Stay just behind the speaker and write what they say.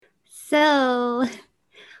So,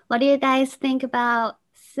 what do you guys think about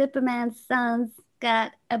Superman's son's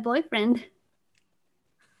got a boyfriend?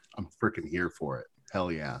 I'm freaking here for it.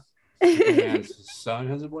 Hell yeah. Superman's son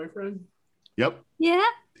has a boyfriend? Yep. Yeah.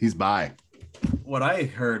 He's bi. What I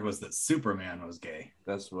heard was that Superman was gay.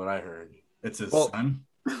 That's what I heard. It's his Well, son.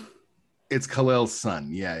 It's Kal-El's son.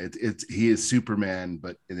 Yeah, it's he is Superman,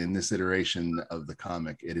 but in this iteration of the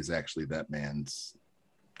comic, it is actually that man's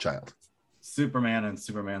child. Superman and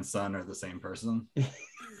Superman's son are the same person.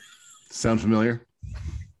 Sound familiar?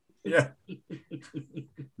 Yeah.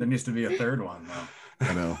 There needs to be a third one, though.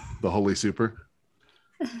 I know. The Holy Super.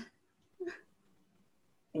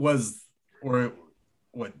 Was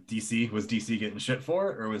DC getting shit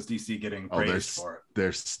for it, or was DC getting praised for it?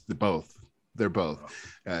 There's both. They're both.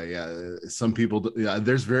 Yeah. Some people. Yeah.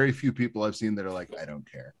 There's very few people I've seen that are like, I don't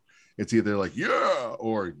care. It's either like, yeah,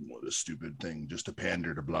 or what a stupid thing, just to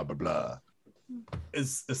pander to blah blah blah.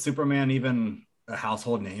 Is Superman even a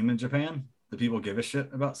household name in Japan? Do people give a shit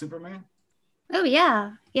about Superman? Oh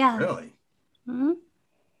yeah, yeah. Really? Hmm.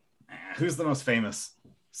 Who's the most famous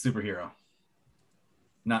superhero?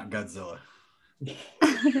 Not Godzilla.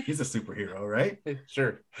 He's a superhero, right?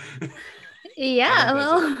 Sure. Yeah,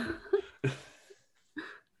 well,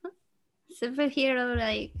 superhero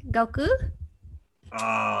like Goku.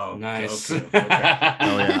 Oh, Nice. Goku. Okay.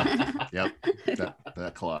 Oh yeah. Yep.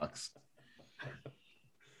 That clocks.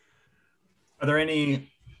 Are there any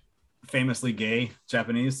famously gay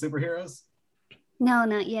Japanese superheroes? No,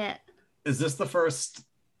 not yet. Is this the first?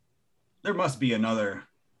 There must be another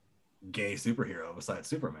gay superhero besides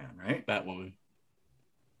Superman, right? Batwoman.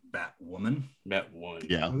 Batwoman? Batwoman.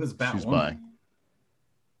 Yeah. Who is She's Batwoman? bi.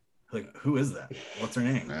 Like, who is that? What's her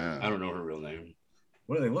name? I don't know her real name.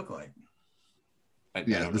 What do they look like? I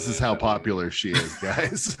Yeah, don't this know is how Batwoman. popular she is,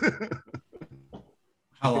 guys.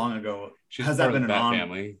 How long ago She's has part that of been the an Bat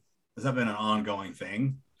family. Has that been an ongoing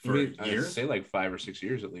thing for I'd years? say like 5 or 6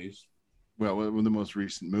 years at least. Well, with the most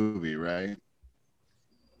recent movie, right?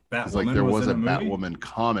 It's Batwoman like there was in a movie? Batwoman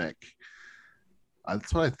comic.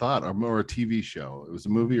 That's what I thought, or a TV show. It was a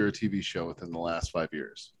movie or a TV show within the last 5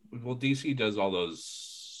 years. Well, DC does all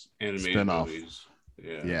those animated Spin-off. movies.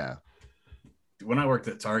 Yeah. Yeah. When I worked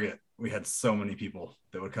at Target, we had so many people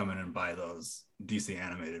that would come in and buy those DC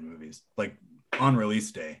animated movies. Like on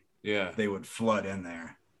release day, Yeah. they would flood in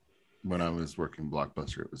there. When I was working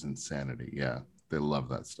Blockbuster, it was insanity. Yeah. They love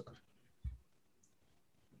that stuff.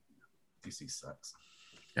 DC sucks.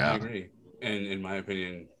 I Yeah. agree. And in my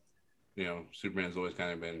opinion, Superman's always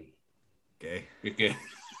kind of been Gay. gay.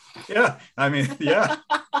 Yeah. I mean, yeah.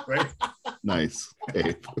 Right. Nice.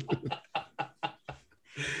 Hey.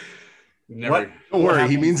 Never. What? Don't worry, he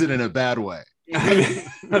happens- means it in a bad way.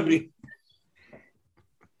 I mean,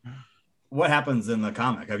 What happens in the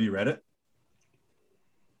comic? Have you read it?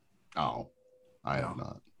 Oh, I have No.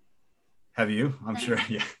 not. Have you? I'm sure.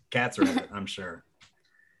 Yeah. Cat's read it, I'm sure.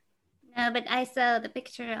 No, but I saw the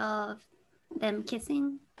picture of them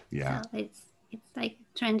kissing. Yeah. So it's like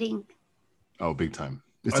trending. Oh, big time.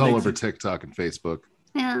 It's Are all they over t- TikTok and Facebook.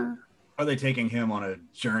 Yeah. Are they taking him on a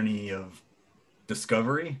journey of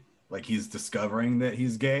discovery? Like he's discovering that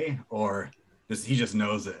he's gay, or he just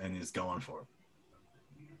knows it and he's going for it?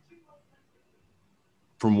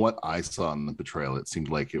 From what I saw in the portrayal, it seemed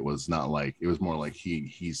like it was not like it was more like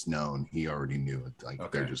he's known. He already knew it. Like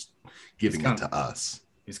Okay. they're just giving He's it to us.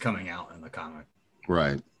 He's coming out in the comic.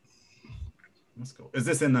 Right. That's cool. Is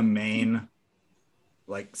this in the main,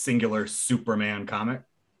 like, singular Superman comic?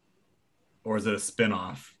 Or is it a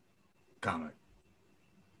spin-off comic?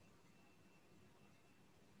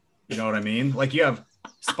 You know what I mean? Like, you have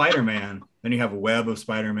Spider-Man, then you have Web of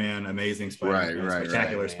Spider-Man, Amazing Spider-Man, Right,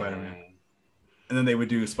 Spectacular Spider-Man. And then they would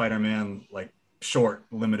do Spider-Man, like, short,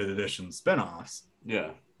 limited edition spin-offs.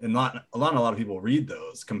 Yeah. And not a lot of people read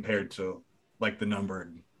those compared to, like, the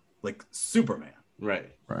numbered, like, Superman.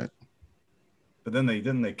 Right. Right. But then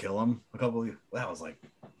didn't they kill him a couple of, that was like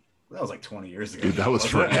 20 years ago. Dude, that was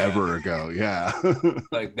wasn't it? forever ago. Yeah.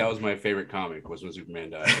 Like that was my favorite comic was when Superman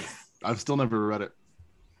died. I've still never read it.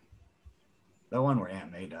 That one where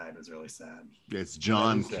Aunt May died was really sad. It's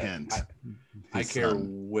John That is, Kent. I his care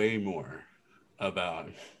son. way more about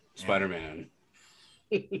Spider-Man.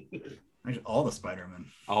 Actually, all the Spider-Man.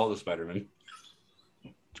 All the Spider-Man.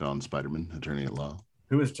 John Spiderman, attorney at law.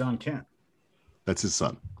 Who is John Kent? That's his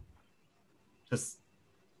son.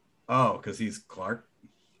 Because he's Clark.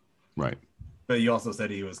 Right. But you also said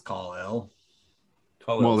he was Kal-El.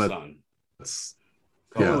 Kal-El's Well, son. That's,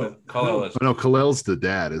 Kal-El, Kal-El is oh, no, Kal-El's the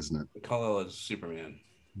dad, isn't it? Kal-El is Superman.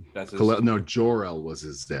 That's his, No, Jor-El was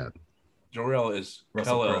his dad. Jor-El is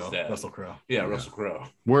Russell Kal-El's Crowe. dad. Russell Crowe. Yeah, Yeah. Russell Crowe.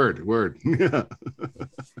 Word. Yeah.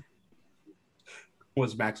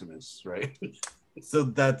 was Maximus, right? So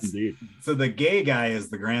that's Indeed. so the gay guy is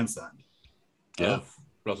the grandson. Yeah. Of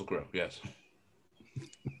Russell Crowe, yes.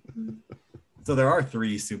 So there are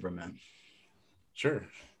 3 Supermen. Sure.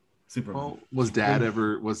 Superman. Well, was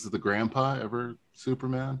the grandpa ever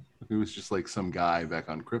Superman? He was just like some guy back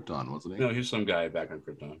on Krypton, wasn't he? No, he was some guy back on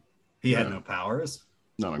Krypton. He had Yeah. no powers.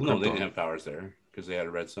 Not on No, they Krypton. didn't have powers there because they had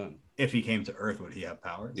a red sun. If he came to Earth, would he have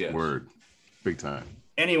powers? Yes. Word. Big time.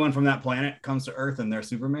 Anyone from that planet comes to Earth and they're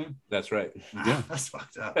Superman? That's right. Yeah. That's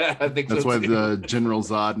fucked up. I think That's so why too. the General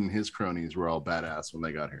Zod and his cronies were all badass when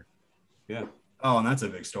they got here. Yeah. Oh, and that's a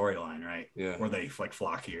big storyline, right? Yeah. Where they like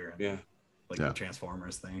flock here. And, Yeah. Like Yeah. the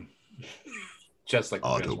Transformers thing. Just like the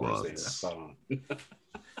Autobots. Transformers thing. Spot on.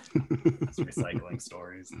 It's recycling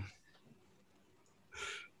stories.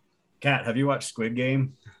 Kat, have you watched Squid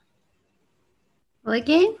Game? What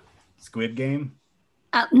game? Squid Game?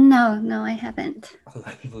 No, I haven't.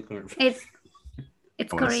 Look over. It's I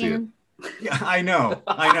wanna see Korean. Yeah, I know.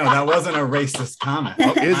 That wasn't a racist comment.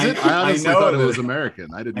 Oh, is it? I honestly know thought it that- was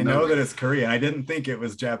American. I didn't I know that it's Korean. I didn't think it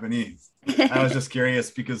was Japanese. I was just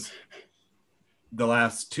curious because the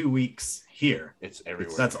last 2 weeks here, It's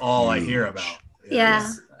everywhere. that's all I Huge. hear about. is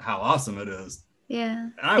Yeah. How awesome it is. Yeah.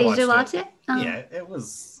 And I Did you watched watch it? Oh. Yeah, it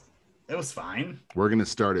was fine. We're gonna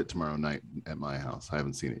start it tomorrow night at my house. I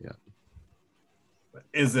haven't seen it yet.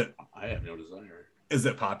 Is it I have no desire.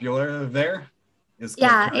 popular there? Is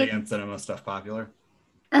Yeah, Korean cinema stuff popular?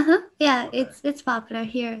 Yeah, Okay. it's popular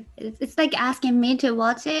here. It's like asking me to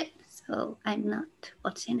watch it, so I'm not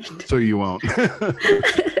watching it. So you won't.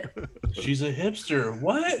 She's a hipster.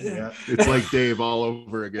 What? Yeah. It's like Dave all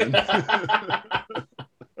over again. I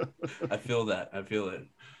feel that. I feel it.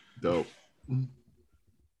 Dope.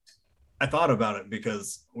 I thought about it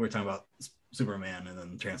because we were talking about Superman and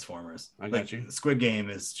then Transformers. I got you. Squid Game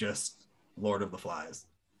is just Lord of the Flies,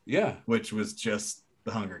 Yeah. which was just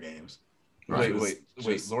the Hunger Games. Right. Wait.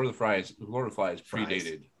 Just- Lord of the Flies Fries.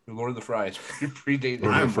 predated. Lord of the Fries predated.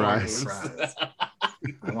 Lord of the I'm Fries. Fries.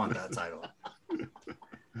 I want that title.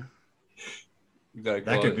 You gotta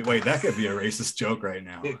That call could it. be that could be a racist joke right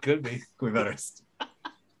now. It could be. We better.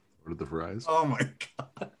 What are the fries? Oh my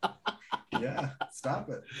god. Yeah, stop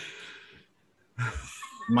it.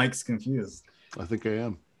 Mike's confused I think I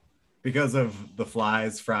am. because of the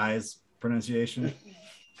fries pronunciation.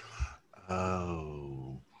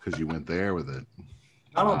 Oh, because you went there with it.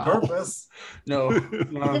 Not on Wow. purpose. No,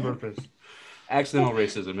 not on purpose. Accidental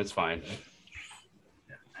racism. It's fine.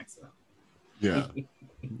 Yeah, excellent. Yeah.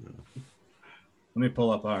 Let me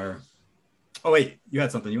pull up our. Oh wait, you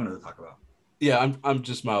had something you wanted to talk about. Yeah, I'm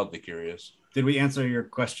just mildly curious. Did we answer your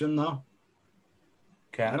question though?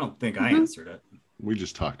 Cat. I don't think I answered it. We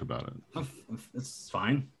just talked about it. It's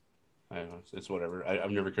fine. I don't know. It's whatever.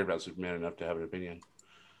 I've never cared about Superman enough to have an opinion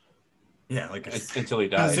Yeah, like until he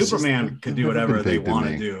dies. Superman could do whatever they Baked in want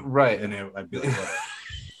to me. do, Right. And I'd be like, whatever.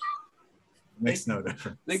 Makes no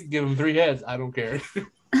difference. They can give him 3 heads. I don't care.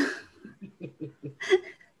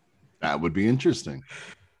 That would be interesting.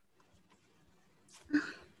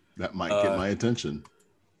 That might get my attention.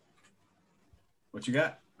 What you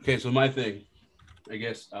got? Okay, so my thing, I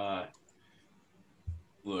guess.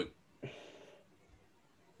 Look,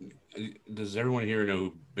 does everyone here know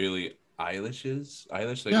who Billie Eilish is?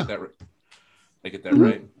 Eilish, Yeah. I get that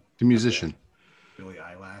right. The musician. Billy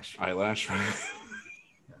Eyelash. Eyelash.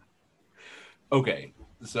 Okay,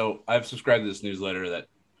 so I've subscribed to this newsletter that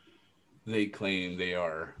they claim they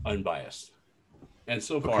are unbiased, and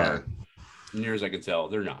so far, Okay. near as I can tell,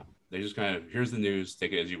 they're not. They just kind of here's the news,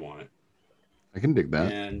 take it as you want it. I can dig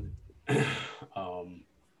that. And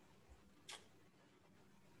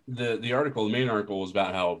the article, the main article, was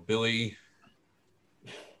about how Billie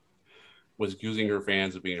was accusing her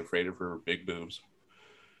fans of being afraid of her big boobs.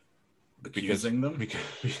 Accusing them? Because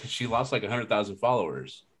she lost like 100,000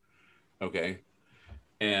 followers. Okay.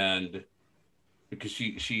 And because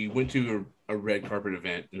she went to a red carpet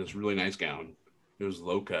event in this really nice gown. It was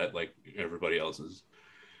low cut like everybody else's.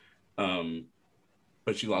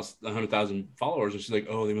 But she lost 100,000 followers and she's like,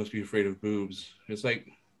 oh, they must be afraid of boobs. It's like,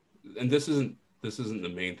 and this isn't the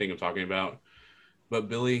main thing I'm talking about. But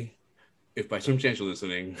Billie, if by some chance you're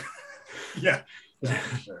listening, Yeah.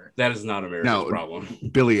 Sure. that is not America's No. problem.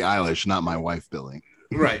 Billie Eilish, not my wife, Billie.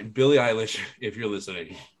 Right. Billie Eilish, if you're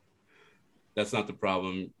listening, that's not the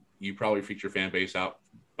problem. You probably freaked your fan base out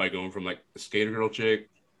by going from like a skater girl chick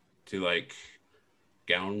to like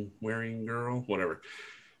gown wearing girl, whatever.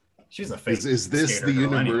 She's a fake. Is this skater the girl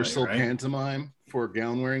anyway, universal right? pantomime for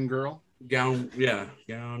gown wearing girl? Gown.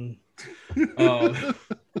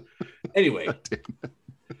 Anyway,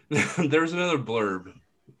 there's another blurb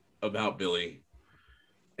about Billie,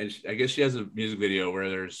 and I guess she has a music video where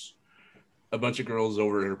there's a bunch of girls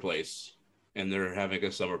over at her place, and they're having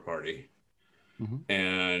a summer party.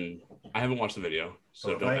 And I haven't watched the video,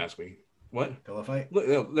 so don't ask me. What? Pillow fight?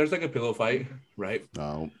 Look, there's like a pillow fight, right?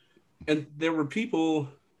 Oh. And there were people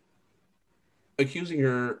accusing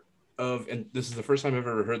her of, and this is the first time I've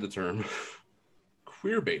ever heard the term,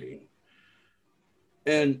 queer baiting.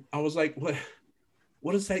 And I was like,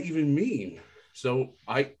 what does that even mean? So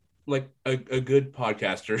I, like a good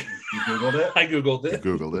podcaster, You Googled it? I Googled it.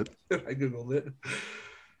 You Googled it. I Googled it.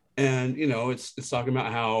 And, you know, it's talking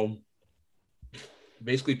about how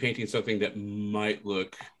basically painting something that might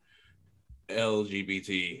look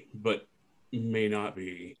LGBT, but may not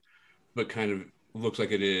be, but kind of looks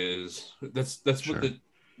like it is. That's Sure. what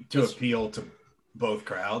To appeal to both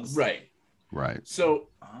crowds. right. So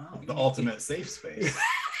The ultimate safe space.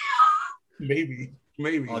 maybe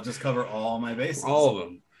I'll just cover all my bases. all of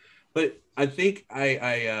them. But I think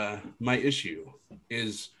I my issue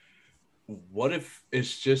is, what if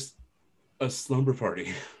it's just a slumber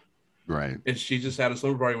party? Right. And she just had a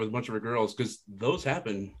slumber party with a bunch of her girls, because those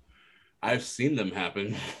happen. I've seen them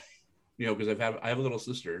happen, you know, because I have a little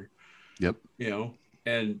sister. Yep. You know,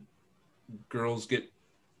 and girls get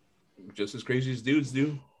just as crazy as dudes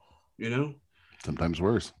do, you know. Sometimes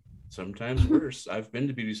worse. Sometimes worse. I've been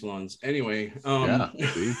to beauty salons. Anyway, Yeah.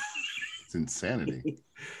 See? It's insanity.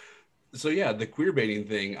 So yeah, the queer baiting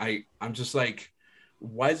thing, I'm just like,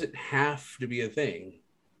 why does it have to be a thing?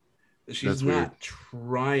 She's That's not weird.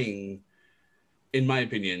 trying, in my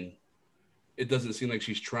opinion, it doesn't seem like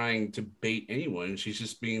she's trying to bait anyone. She's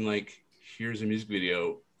just being like, here's a music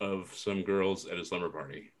video of some girls at a slumber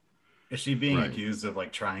party. Is she being Right. accused of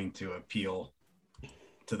like trying to appeal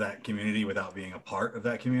to that community without being a part of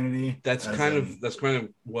that community? That's As kind in- of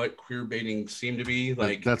what queer baiting seemed to be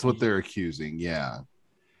like. That's what they're accusing. Yeah.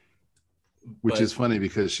 Which but- is funny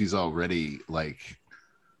because she's already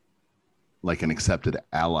like an accepted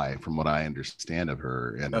ally from what I understand of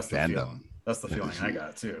her and That's the fandom. feeling. That's the feeling I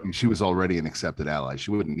got too. She was already an accepted ally. She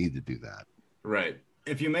wouldn't need to do that. right.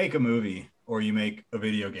 If you make a movie or you make a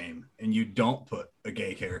video game and you don't put a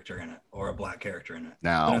gay character in it or a black character in it,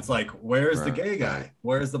 then Now, it's like, where's the gay guy? Right.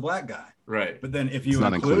 Where's the black guy? Right. But then if It's you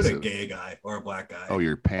not include a inclusive. gay guy or a black guy,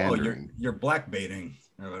 you're pandering. you're black baiting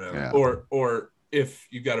or whatever. Yeah. Or if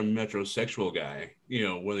you got a metrosexual guy, you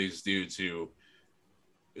know, one of these dudes who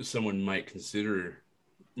someone might consider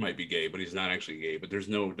might be gay, but he's not actually gay, but there's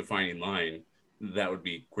no defining line, that would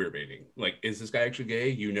be queer baiting. Like, is this guy actually gay?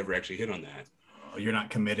 You never actually hit on that. You're not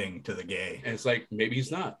committing to the gay. And it's like, maybe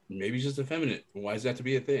he's not. Maybe he's just effeminate. Why is that to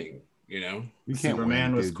be a thing? You know? You can't Superman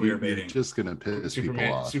win, was dude. queer You're baiting. just gonna piss people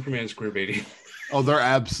off. Superman's queer baiting. Oh, they're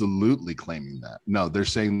absolutely claiming that. No, they're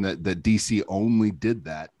saying that DC only did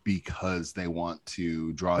that because they want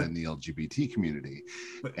to draw in the LGBT community.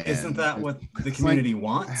 But And isn't that what the it's community like-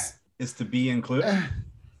 wants? Is to be included?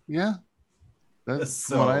 Yeah, That's that's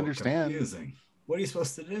so what I understand. confusing. What are you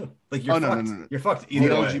supposed to do? Like you're Oh, no, fucked. no, no, no. You're fucked The either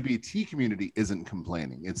way. LGBT community isn't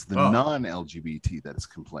complaining. It's the Oh. non-LGBT that is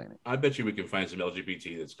complaining. I bet you we can find some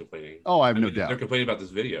LGBT that's complaining. Oh, I have no mean, doubt. They're complaining about this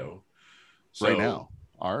video. Right now.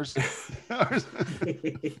 Ours? Ours?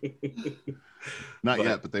 Not But-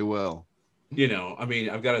 yet, but they will. You know, I mean,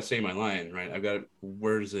 I've got to say my line, right? I've got,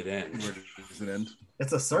 where does it end? Where does it end?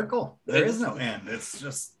 It's a circle. There is no end. It's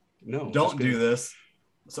just No. don't just do good. this.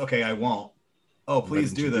 It's okay, I won't. Oh,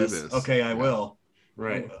 please didn't do you do this. this? Okay, I Yeah. will.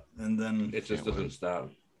 Right. And then It just Can't win. doesn't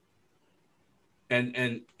stop.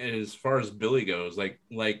 And as far as Billy goes, like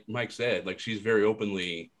Mike said, like she's very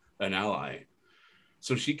openly an ally.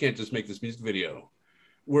 So she can't just make this music video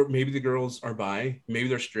where maybe the girls are bi, maybe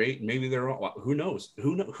they're straight, maybe they're all, who knows?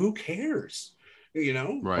 Who cares? You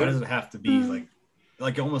know? why Right. does it have to be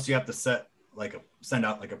like almost you have to send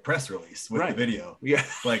out like a press release with the Right. video. Yeah.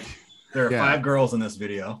 Like there are Yeah. 5 girls in this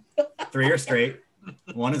video. 3 are straight,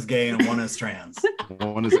 1 is gay, and 1 is trans.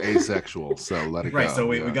 One is asexual, so let it Right. go. So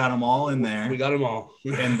we Yeah. got them all in there. We got them all.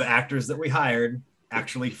 And the actors that we hired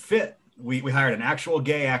actually fit. We hired an actual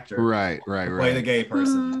gay actor right, to right, play the right. gay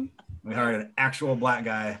person. We hired an actual black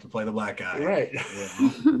guy to play the black guy. Right.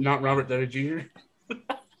 Yeah. Not Robert Downey Jr.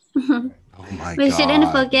 Oh my We god.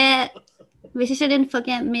 shouldn't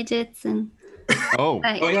forget midgets and Oh,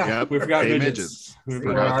 like, Oh yeah, Yep. we forgot Gay midgets. We We're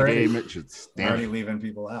forgot forgot, the already- gay midgets. We're Damn already it. leaving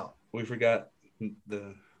people out. we forgot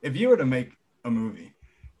the If you were to make a movie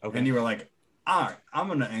okay. and you were like, all right, I'm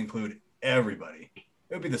going to include everybody, it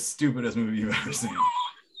would be the stupidest movie you've ever seen.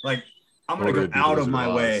 Like, I'm going Or to it'd go be out of Wizard my of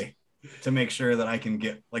Oz. way to make sure that I can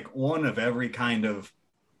get like one of every kind of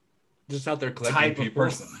just out there collecting type people. of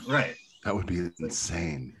person. Right. That would be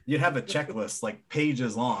insane. You'd have a checklist like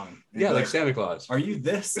pages long. And Yeah, be like Santa Claus. are you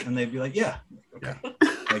this? And they'd be like, yeah. Okay.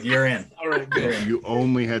 Like you're in. All right, You're good. in. You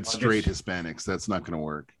only had I'll straight get Hispanics. That's not going to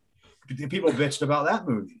work. People bitched about that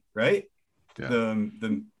movie, right? Yeah.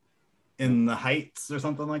 The In the Heights or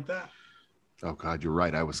something like that. Oh God, you're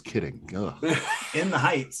right. I was kidding. Ugh. In the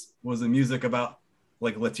Heights was a music about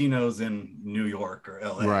like Latinos in New York or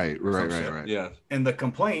LA. Right. Yeah. And the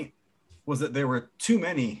complaint was that there were too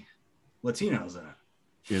many Latinos in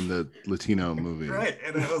it. In the Latino movie. Right.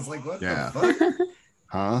 And it was like, what Yeah. the fuck?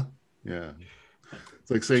 Huh? Yeah.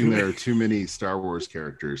 It's like saying there are too many Star Wars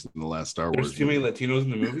characters in the last Star Wars. There's too many Latinos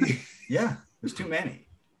in the movie. Yeah, there's too many.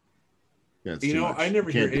 Yeah, it's You too know, much. I never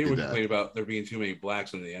You hear can't do anyone that. complain about there being too many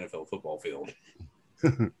blacks on the NFL football field.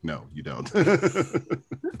 No, you don't.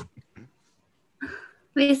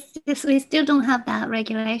 We still don't have that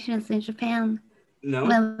regulations in Japan No,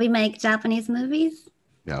 when we make Japanese movies.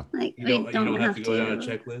 Yeah. Like you we don't have to go down a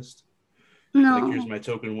checklist. No. Like, here's my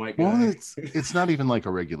token white guy. Well, it's not even like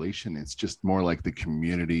a regulation. It's just more like the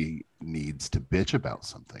community needs to bitch about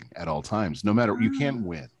something at all times. No matter, you can't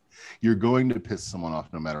win. You're going to piss someone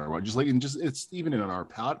off no matter what. It's even in our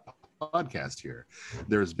podcast here.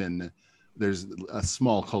 There's a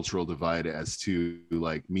small cultural divide as to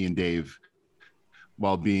like me and Dave,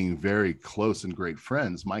 while being very close and great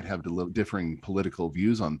friends, might have differing political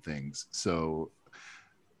views on things. So,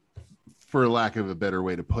 for lack of a better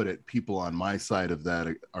way to put it, people on my side of that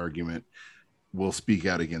argument will speak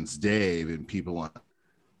out against Dave, and people on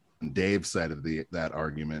Dave's side of that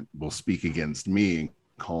argument will speak against me and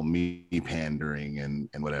call me pandering and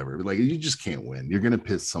whatever. Like, you just can't win. You're going to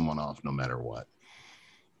piss someone off no matter what.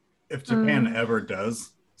 If Japan ever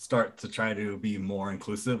does start to try to be more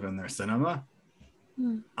inclusive in their cinema,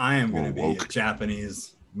 I am going to be a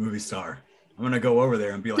Japanese movie star. I'm going to go over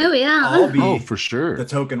there and be like, oh yeah, I'll be for sure the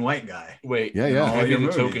token white guy. Wait, yeah. Can I be the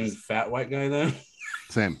movies. token fat white guy then?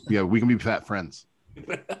 Same. Yeah, we can be fat friends.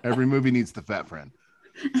 Every movie needs the fat friend.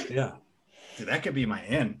 Yeah. Dude, that could be my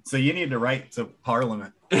in. So you need to write to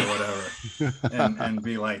Parliament or whatever and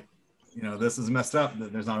be like, you know, this is messed up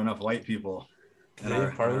that there's not enough white people in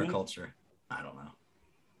our culture. I don't know.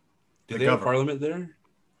 Do they have Parliament there?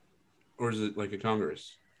 Or is it like a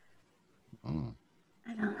Congress? I don't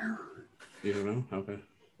know. You don't know? Okay.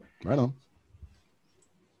 Right on.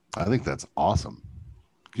 I think that's awesome.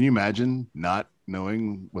 Can you imagine not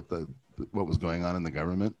knowing what was going on in the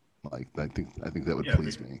government? Like, I think that would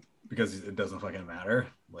please me. Because it doesn't fucking matter.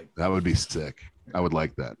 Like, that would be sick. I would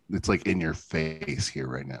like that. It's like in your face here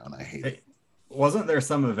right now, and I hate it. Wasn't there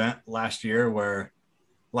some event last year where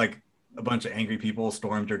like a bunch of angry people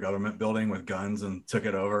stormed your government building with guns and took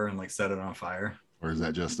it over and like set it on fire? Or is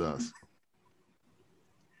that just us?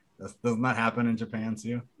 Doesn't that happen in Japan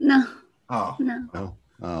too? No. Oh. No.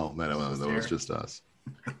 Oh, that was just us.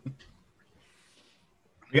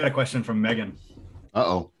 We got a question from Megan.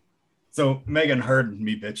 Uh-oh. So Megan heard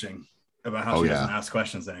me bitching about how she doesn't ask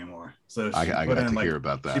questions anymore. So she I got to hear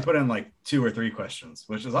about that. She put in like 2 or 3 questions,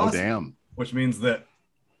 which is awesome. Oh, damn. Which means that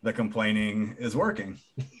the complaining is working.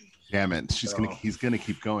 Damn it. He's gonna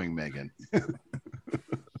keep going, Megan.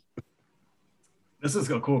 This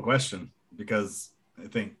is a cool question because I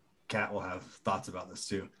think Kat will have thoughts about this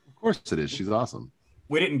too. Of course it is. She's awesome.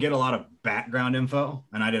 We didn't get a lot of background info,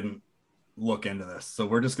 and I didn't look into this. So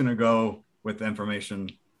we're just going to go with the information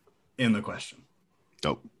in the question.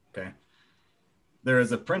 Dope. Okay. There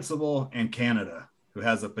is a principal in Canada who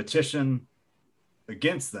has a petition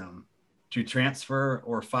against them to transfer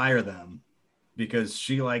or fire them because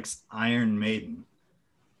she likes Iron Maiden.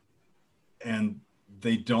 And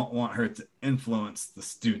they don't want her to influence the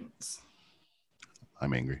students.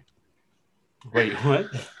 I'm angry. Wait, what?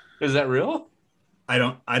 Is that real? I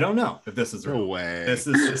don't know if this is real. No way. This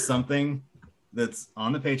is just something that's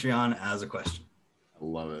on the Patreon as a question. I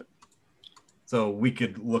love it. So we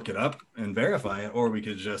could look it up and verify it, or we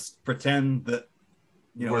could just pretend that,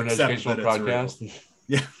 you know, we're an accept educational that it's podcast. real.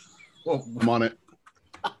 Yeah. Well, I'm on it.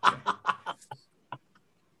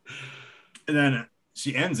 and then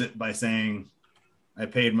she ends it by saying, I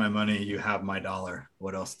paid my money, you have my dollar.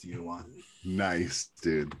 What else do you want? Nice,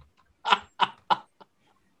 dude.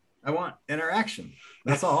 I want interaction.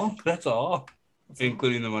 That's all. That's all.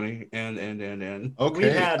 Including the money and. Okay. We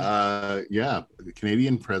had the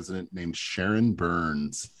Canadian president named Sharon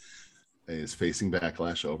Burns is facing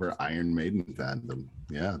backlash over Iron Maiden fandom.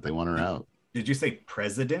 Yeah, they want her out. Did you say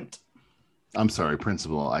president? I'm sorry,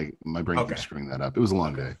 principal. My brain keeps screwing that up. It was a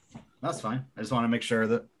long day. That's fine. I just want to make sure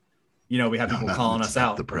that, you know, we have people calling us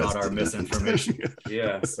out about our misinformation.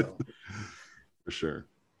 Yeah. So. For sure.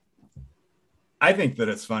 I think that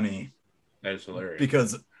it's funny. That's hilarious.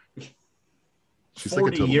 Because She's 40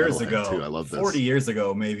 like a total years metalhead, ago, too. I love this. 40 years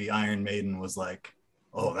ago, maybe Iron Maiden was like,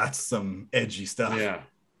 oh, that's some edgy stuff. Yeah.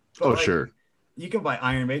 But Oh, like, sure. you can buy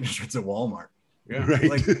Iron Maiden shirts at Walmart. Yeah. Right.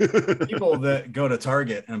 Like people that go to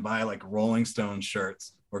Target and buy like Rolling Stones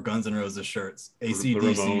shirts or Guns N' Roses shirts, The AC/DC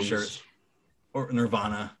Ramones. shirts, or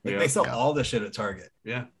Nirvana. Like Yeah. they sell Yeah. all this shit at Target.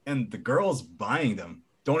 Yeah. And the girls buying them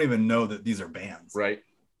don't even know that these are bands. Right.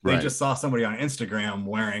 They Right. just saw somebody on Instagram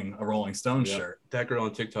wearing a Rolling Stones Yeah. shirt. That girl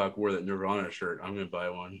on TikTok wore that Nirvana shirt. I'm gonna buy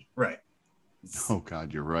one. Right. Oh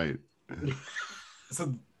God, you're right.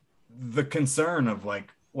 So the concern of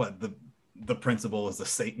like what the principal is a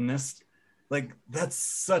Satanist, like that's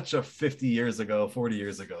such a 50 years ago, 40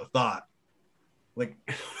 years ago thought. Like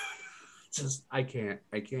Just I can't.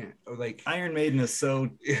 Like Iron Maiden is so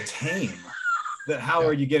tame that how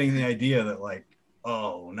are you getting the idea that like,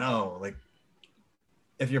 oh no, like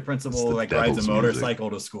if your It's principal the like rides a devil's motorcycle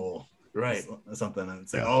to school right. or something and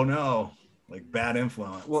say, Yeah. oh no, like bad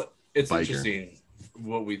influence. Well, it's Biker. interesting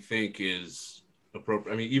what we think is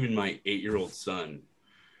appropriate. I mean, even my 8-year-old son,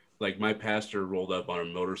 like my pastor rolled up on a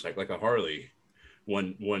motorcycle, like a Harley,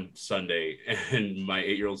 one Sunday, and my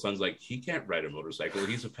 8-year-old son's like, he can't ride a motorcycle.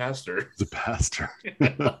 He's a pastor. The pastor.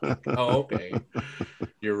 Oh, okay.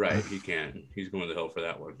 You're right. He can. He's going to hell for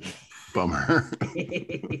that one. Bummer.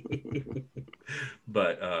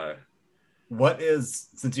 But what is,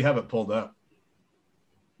 since you have it pulled up,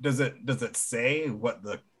 does it say what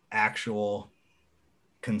the actual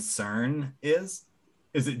concern is?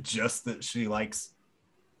 Is it just that she likes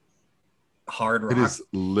hard rock? It is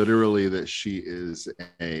literally that she is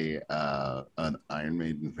an Iron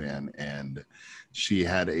Maiden fan, and she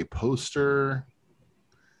had a poster.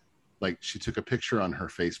 Like she took a picture on her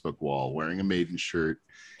Facebook wall wearing a Maiden shirt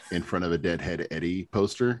in front of a Deadhead Eddie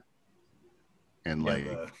poster, and Yeah,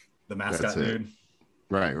 like the mascot that's it. dude.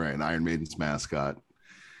 right, an Iron Maiden's mascot,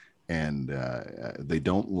 and they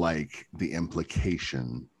don't like the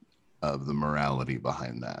implication of the morality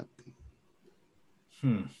behind that.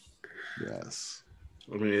 Yes.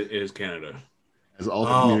 I mean, it is Canada. As all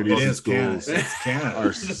Oh, communities it and is Canada. schools It's Canada. are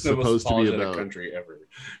It's the most supposed to be apologetic about country ever.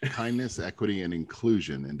 kindness, equity, and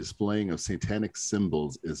inclusion, and displaying of satanic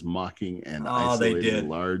symbols is mocking and Oh, they isolating did.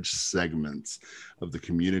 large segments of the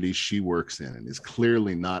community she works in, and is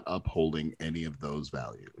clearly not upholding any of those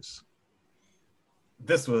values.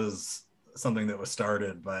 This was something that was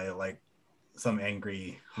started by like some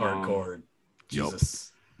angry hardcore Yup.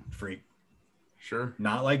 Jesus freak. Sure.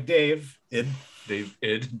 Not like Dave Dave.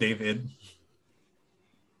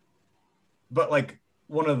 but like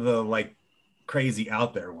one of the like crazy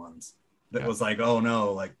out there ones that Yeah. was like, oh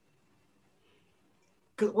no, like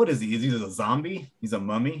 'cause what is he? Is he a zombie? He's a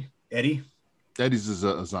mummy? Eddie? Eddie's is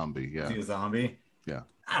a zombie. Is Yeah. he a zombie? Yeah.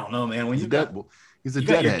 I don't know, man. When He's you a got, dead. He's a you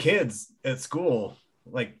got your deadhead. kids at school,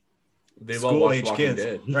 like They've all school watched age Walking kids,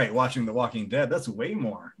 Dead. right? Watching The Walking Dead. That's way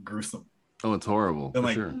more gruesome. Oh, it's horrible. Then For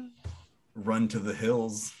like sure. run to the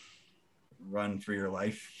hills, run for your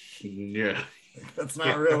life. Yeah. That's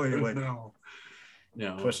not really like No.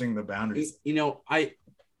 pushing the boundaries. You know, I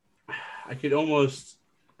can almost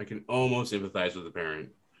empathize with the parent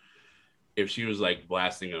if she was like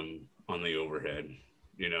blasting them on the overhead,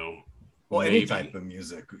 you know. Well, Maybe. any type of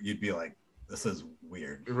music, you'd be like, this is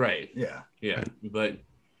weird. Right. Yeah. Yeah. But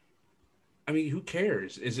I mean, who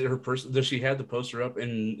cares? Is it her person? Does she have the poster up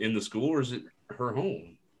in the school, or is it her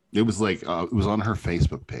home? It was like it was on her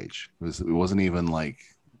Facebook page. It wasn't even like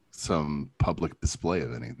some public display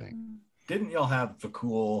of anything. Didn't y'all have the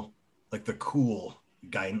cool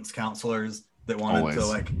guidance counselors that wanted to Always.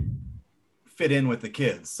 like fit in with the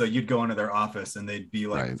kids? So you'd go into their office and they'd be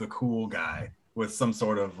like Right. the cool guy with some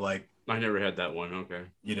sort of like, I never had that one. Okay.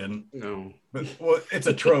 you didn't, No. but well, it's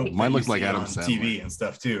a trope. that Mine you looked like see Adam on Sandler. TV and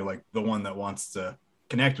stuff too, like the one that wants to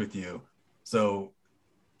connect with you. So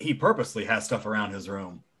he purposely has stuff around his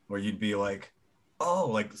room where you'd be like, oh,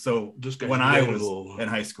 like, so This guy's when I was relatable. in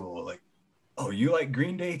high school, like, oh, you like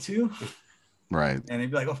Green Day too? Right. And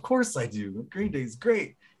he'd be like, of course I do. Green Day's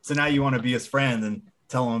great. So now you want to be his friend and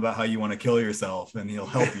tell him about how you want to kill yourself and he'll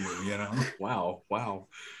help you, you know? Wow.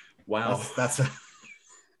 That's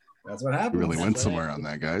what We happens. really went somewhere on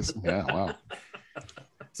that, guys. Yeah. Wow.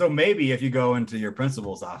 So maybe if you go into your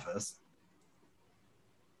principal's office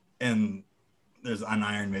and there's an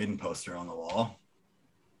Iron Maiden poster on the wall,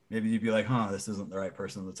 maybe you'd be like, huh, this isn't the right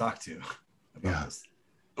person to talk to about Yeah. this.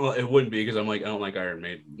 Well, it wouldn't be because I'm like, I don't like Iron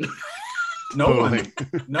Maiden. Totally.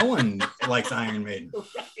 No one likes Iron Maiden.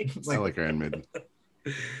 It's I like, like Iron Maiden.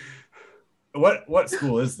 what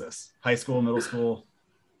school is this? High school, middle school?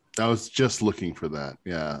 I was just looking for that.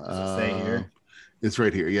 Yeah. Does it say here? It's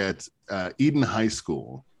right here. Yeah. It's Eden High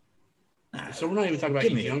School. So we're not even talking Give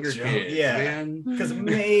about me a younger joke. kids, Yeah. man. Because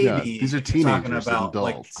maybe Yeah. These are you're talking teenagers and about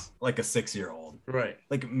adults. like a 6-year-old. Right.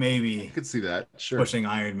 Like I maybe could see that. Sure. pushing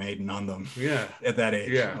Iron Maiden on them Yeah. at that age.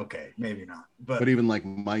 Yeah. Okay, maybe not. But even like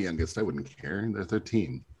my youngest, I wouldn't care. They're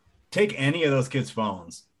 13. Take any of those kids'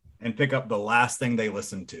 phones and pick up the last thing they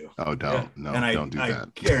listen to. Oh, don't. No, and don't do I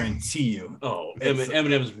that. guarantee you. Oh, It's-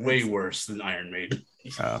 Eminem's way worse than Iron Maiden.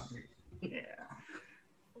 Yeah.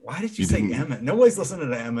 Why did You you say didn't- Eminem? Nobody's listening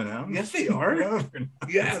to Eminem. Yes, they are. No.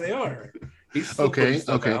 Yeah, they are. He's still Okay, putting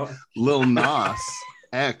stuff okay. out. Lil Nas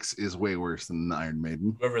X is way worse than Iron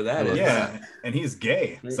Maiden. Whoever that is. Yeah, and he's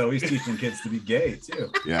gay, so he's teaching kids to be gay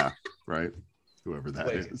too. Yeah, right. Whoever that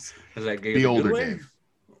Wait. is. Is that gay? The in a older good way? gay.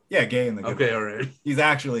 Yeah, gay in the good Okay, way. all right. He's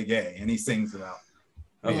actually gay, and he sings about.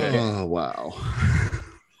 Okay. Oh, wow.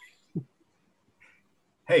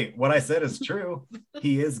 Hey, what I said is true.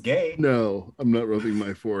 He is gay. No, I'm not rubbing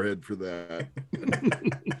my forehead for that.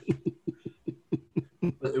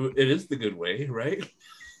 It is the good way, right?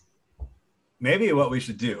 Maybe what we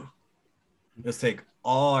should do is take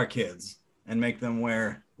all our kids and make them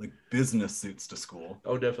wear like business suits to school,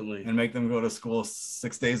 Oh, definitely. and make them go to school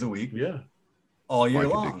 6 days a week, Yeah, all year I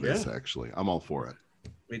could long. dig this, actually. I'm all for it.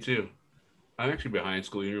 me too. I'm actually behind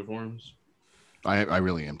school uniforms. I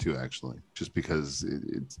really am too, actually, just because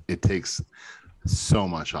it takes so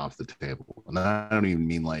much off the table. And I don't even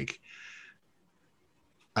mean like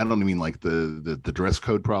the dress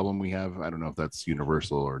code problem we have. I don't know if that's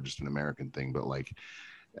universal or just an American thing, but like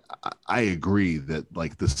I agree that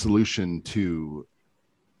like the solution to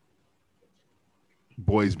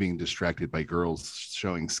boys being distracted by girls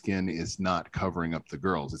showing skin is not covering up the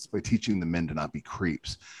girls. It's by teaching the men to not be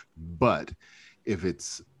creeps. But if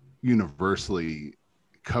it's universally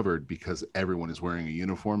covered because everyone is wearing a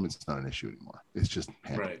uniform, it's not an issue anymore. It's just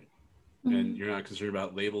handled. Right. And you're not concerned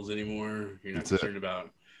about labels anymore. You're not That's concerned about,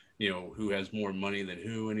 who has more money than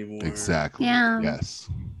who anymore. Exactly. Yeah. Yes.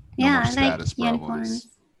 No Yeah, more I like status problems. uniforms.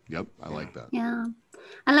 Yep, I like that. Yeah,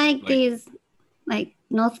 I like Like- these like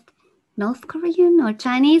North Korean or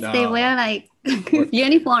Chinese. They No. wear like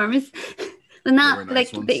uniforms, but not They wear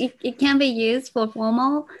nice like ones. it can be used for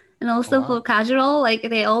formal and also Oh, wow. for casual. Like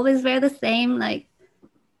they always wear the same like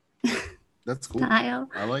That's cool. style.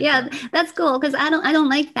 I like Yeah, that. that's cool because I don't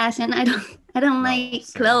like fashion. I don't No, like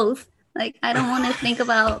same. clothes. Like I don't want to think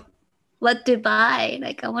about what to buy.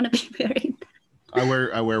 Like I want to be wearing.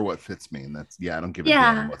 I wear what fits me, and that's I don't give a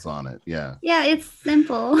Yeah. damn what's on it. Yeah. Yeah, it's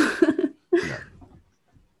simple. Yeah.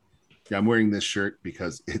 Yeah, I'm wearing this shirt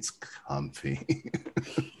because it's comfy.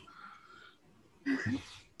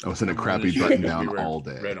 I was in a crappy button down We wear all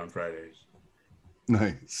day. Red on Fridays.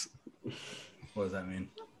 Nice. What does that mean?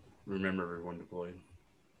 Remember everyone deployed.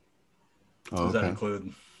 Oh, Does that okay.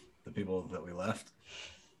 include the people that we left?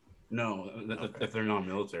 No, if they're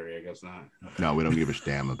non-military, I guess not. No, we don't give a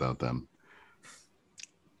damn about them.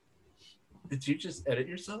 Did you just edit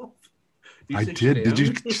yourself? I said did. Did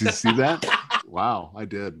you Shadam? see that? Wow, I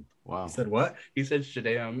did. Wow. You said what? He said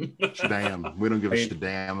Shadam. Damn. We don't give a Are you-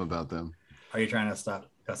 damn about them. Are you trying to stop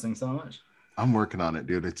cussing so much? I'm working on it,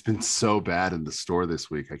 dude. It's been so bad in the store this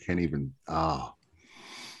week. I can't even.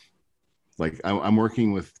 Like I'm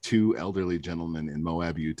working with two elderly gentlemen in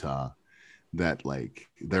Moab, Utah, that like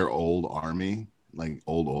they're old army, like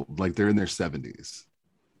old, like they're in their 70s,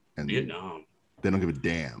 and Vietnam. they don't give a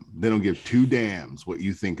damn. They don't give two damns what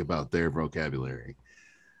you think about their vocabulary.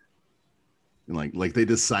 And like they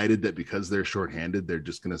decided that because they're shorthanded, they're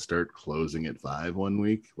just gonna start closing at 5 1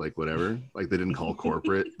 week, like whatever. Like they didn't call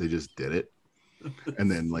corporate, they just did it. And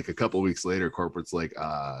then like a couple weeks later, corporate's like,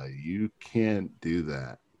 you can't do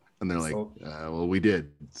that. And they're like, So- well, we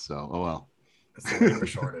did. So oh well. It's a labor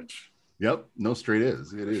shortage. Yep, no straight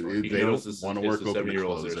is. It is. You They notice don't this- want to it's work the open and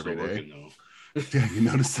 7-year-olds close that are every still day. working, though. Yeah, you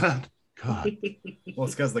notice that? God. Well,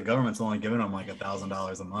 it's because the government's only giving them like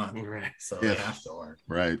 $1,000 a month, Right. so Yeah. they have to work.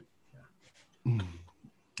 Right.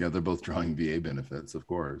 Yeah, they're both drawing VA benefits, of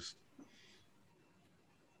course.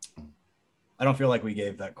 I don't feel like we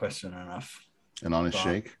gave that question enough. An honest Thought.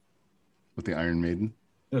 shake with the Iron Maiden.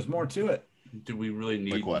 There's more to it. Do we really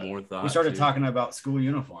need Like what? more thought? We started to- talking about school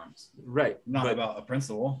uniforms, right, not but- about a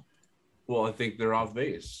principal. Well, I think they're off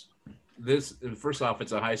base. First off,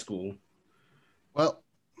 it's a high school. Well,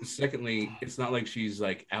 Secondly, it's not like she's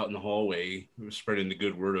like out in the hallway spreading the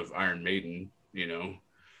good word of Iron Maiden.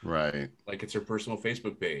 right. Like it's her personal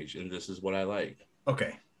Facebook page, and this is what I like.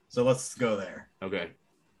 Okay, so let's go there. Okay.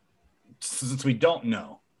 Since we don't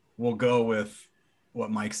know, we'll go with what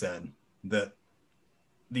Mike said, that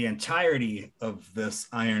the entirety of this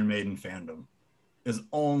Iron Maiden fandom is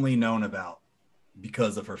only known about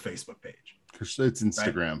because of her Facebook page. It's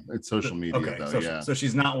Instagram. It's social media, Okay, though. so, so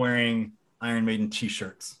she's not wearing Iron Maiden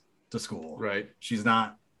t-shirts to school. Right. She's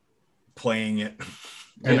not playing it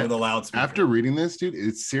over the loudspeaker. After reading this, dude,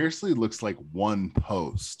 it seriously looks like one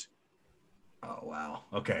post. Oh wow.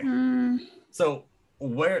 Okay. Hmm. So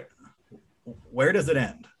where does it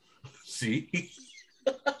end? See,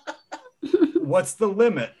 What's the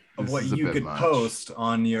limit of This what is a you bit could much. post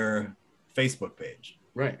on your Facebook page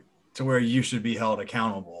right? to where you should be held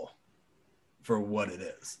accountable for what it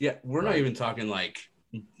is? Yeah, we're not Right. even talking like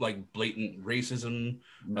blatant racism,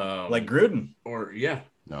 Like Gruden. or yeah,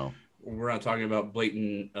 No. we're not talking about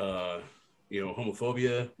blatant,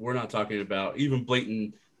 homophobia. We're not talking about even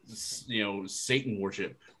blatant, Satan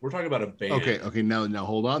worship. We're talking about a band. Okay. Now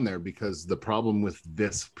hold on there, because the problem with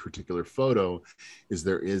this particular photo is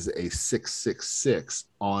there is a 666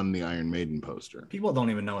 on the Iron Maiden poster. People don't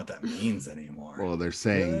even know what that means anymore. Well, they're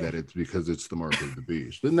saying Really? that it's because it's the mark of the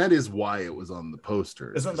beast, and that is why it was on the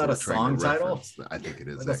poster. Isn't So that a we're trying to song title? reference that. I think it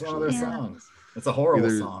is That's one of actually. their Yeah. songs. It's a horrible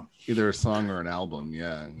Either- song. Either a song or an album.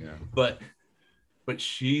 Yeah. but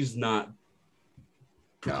she's not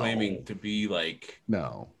proclaiming No. to be like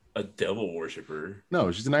No, a devil worshiper.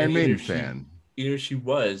 she's an Iron And Maiden either she- fan. Even if she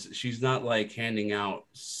was, she's not like handing out,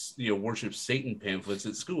 worship Satan pamphlets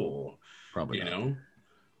at school. Probably You not. know,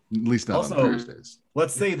 At least not Also- on Thursdays.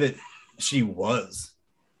 Let's say that she was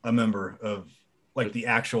a member of like the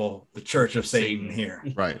Church of Satan here,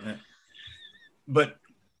 Right. but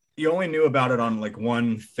you only knew about it on like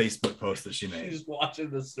one Facebook post that she made. she's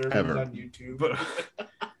watching the service Ever. on YouTube. But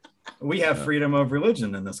we have Yeah. freedom of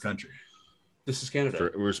religion in this country. This is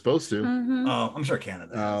Canada. We're supposed to. Mhm. Oh, I'm sure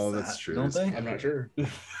Canada. has Oh, that's that, true. don't they? I'm not sure.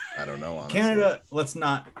 I don't know. Honestly. Canada, let's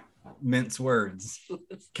not mince words.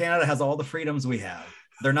 Canada has all the freedoms we have.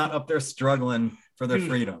 They're not up there struggling for their Dude.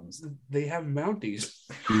 freedoms. They have Mounties.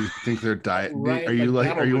 Do you think they're diet? Right, Are you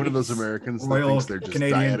like are you one of battle those Americans that Royal thinks they're just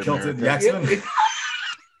Canadian diet kilted America? Yaxman.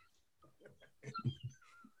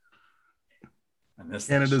 I missed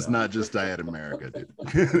that Canada's show. not just diet America,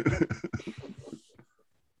 dude.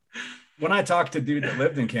 When I talked to a dude that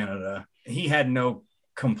lived in Canada, he had no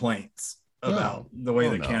complaints about the way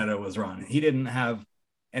Oh, that no. Canada was run. He didn't have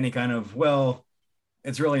any kind of, well,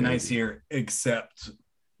 it's really nice here, except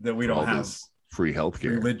that we All don't have this free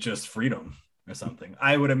healthcare. religious freedom or something.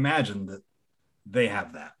 I would imagine that they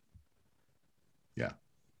have that. Yeah.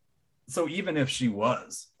 So even if she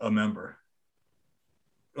was a member,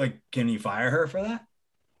 like, can you fire her for that?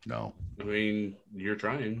 No. I mean, you're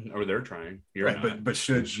trying, or they're trying. You're Right, not. but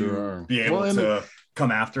should They sure you are. be able Well, and to come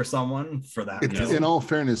after someone for that? It's, reason? in all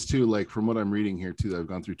fairness, too, like from what I'm reading here, too, I've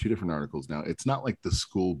gone through 2 different articles now. It's not like the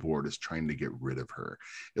school board is trying to get rid of her.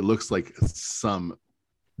 It looks like some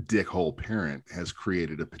dickhole parent has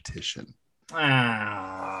created a petition.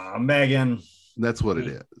 Megan. That's what it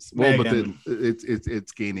is. Well, but Megan.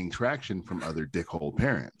 it's gaining traction from other dickhole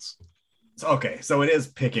parents. Okay, so it is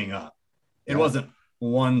picking up. It Yeah. wasn't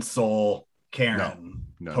one soul Karen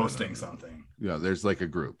No, posting no. something. Yeah, there's like a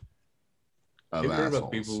group of Have you heard assholes.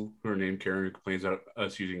 about people who are named Karen who complains about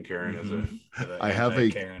us using Karen as a Mhm. I have The a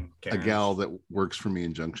Karen, a Karens. gal that works for me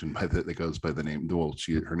in Junction that goes by the name. Well,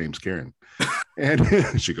 her name's Karen, and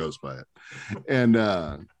she goes by it. And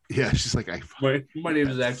yeah, she's like, my name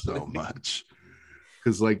is that actually so much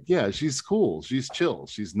because, like, yeah, she's cool, she's chill,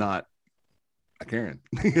 she's not a Karen.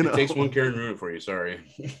 You know, It takes one Karen to ruin it for you. Sorry.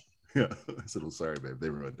 Yeah, I said, "Well, sorry, babe, they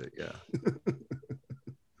ruined it." Yeah,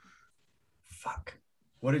 Fuck.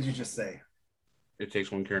 What did you just say? It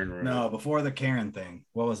takes one Karen to ruin No, it. before the Karen thing.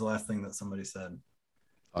 What was the last thing that somebody said?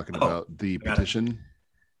 talking Oh, about the got it. petition.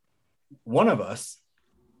 One of us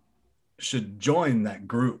should join that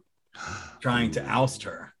group trying to oust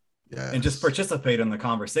her Yeah, and just participate in the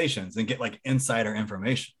conversations and get like insider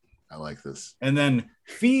information. I like this. And then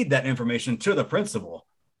feed that information to the principal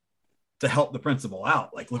to help the principal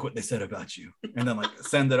out. Like, look what they said about you. And then like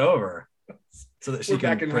send it over so that she We're can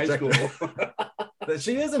back in high protect school. her. That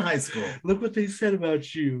she is in high school. Look what they said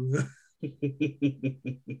about you.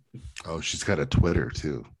 Oh, she's got a Twitter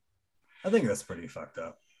too. I think that's pretty fucked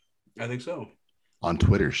up. I think so. On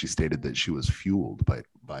Twitter, she stated that she was fueled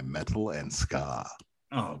by metal and ska.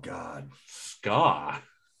 Oh God. Ska.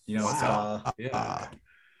 You know, Wow. Yeah.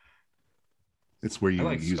 It's where I you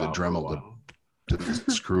like use a ska for Dremel while.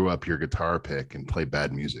 to screw up your guitar pick and play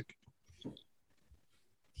bad music.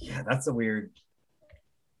 yeah, that's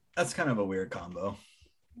kind of a weird combo.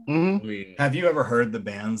 Mm-hmm. I mean, Have you ever heard the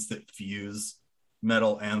bands that fuse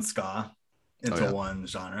metal and ska into Oh, yeah. one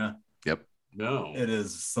genre? no, It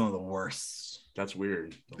is some of the worst. that's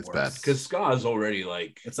weird. It's bad. Because ska is already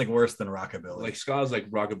like It's like worse than rockabilly. ska is like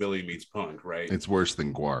rockabilly meets punk, right? It's worse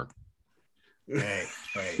than Guar. hey,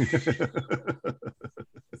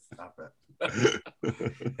 stop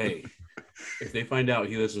it. Hey, If they find out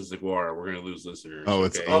he listens to Guar, we're gonna lose listeners. Oh,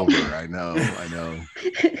 it's okay? over. I know.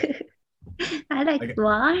 I like Okay.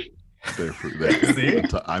 guar. See?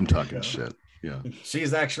 I'm talking Yeah. shit. Yeah.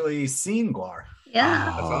 She's actually seen Guar. Yeah.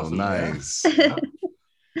 That's Oh, awesome. nice. Yeah.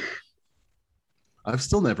 I've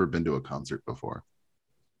still never been to a concert before.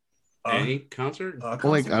 Any concert? Well,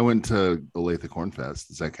 like I went to Olathe Cornfest.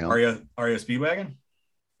 Does that count? Aria Speedwagon?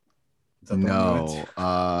 Is that the one you No. went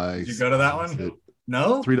to? Did you go to that one?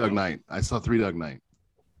 No? Three Dog Night. I saw Three Dog Night.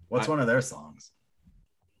 What's one of their songs?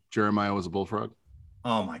 Jeremiah Was a Bullfrog.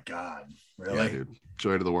 Oh my God. Really? Yeah, dude.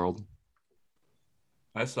 Joy to the World.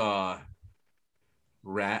 I saw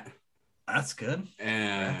Rat That's good.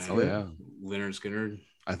 and Oh, yeah. Leonard Skinner.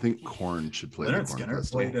 I think Korn should play Leonard the Korn Skinner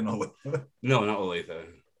Festival. played in Olathe. No, not Olathe.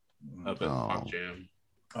 Up at Oh. Pop Jam.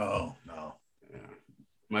 Oh, no. Yeah.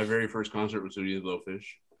 My very first concert was Hootie and the Blowfish.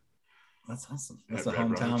 That's awesome. That's At a Red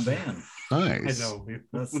hometown Rocks. band. Nice. I know.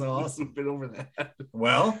 That's so awesome. We've been over that.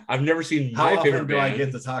 Well, I've never seen how my often favorite do I band.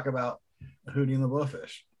 get to talk about Hootie and the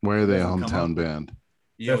Blowfish? Where are they a Doesn't come hometown up. band?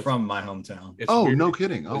 You They're know, from my hometown. it's Oh, weird no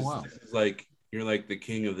kidding. Oh, because wow. it's like you're like the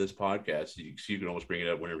king of this podcast. So you can almost bring it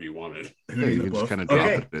up whenever you wanted. Yeah, Hootie you and can the just kind of Blowfish. drop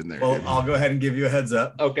Okay. it in there. Well, dude. I'll go ahead and give you a heads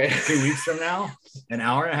up. Okay. 2 weeks from now, an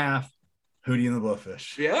hour and a half, Hootie and the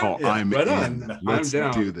Blowfish. Yeah. Oh, Yeah, I'm right in. on. Let's I'm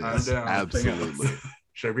down. do this. I'm down. Absolutely.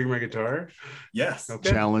 Should I bring my guitar? Yes.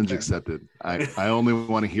 Okay. Challenge Okay. accepted. I only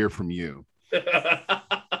want to hear from you.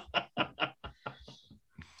 I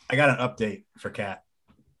got an update for Kat.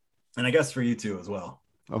 And I guess for you too as well.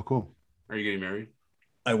 Oh, cool. Are you getting married?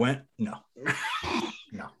 I went, no.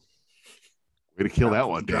 No. Way to kill that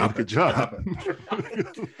one, Dave. Drop Good it. job.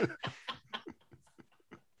 Drop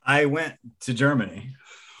I went to Germany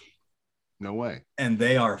No way. and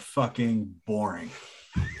they are fucking boring.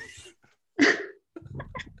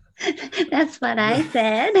 That's what I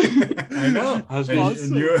said. I know. I was And,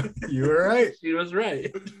 awesome. you were right. She was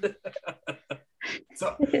right.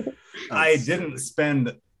 So I didn't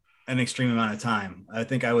spend an extreme amount of time. I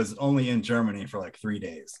think I was only in Germany for like 3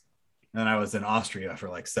 days. And I was in Austria for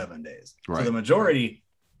like 7 days. So Right. the majority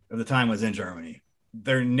of the time was in Germany.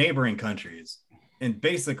 They're neighboring countries. And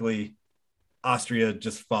basically, Austria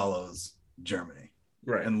just follows Germany.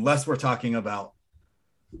 Right. Unless we're talking about,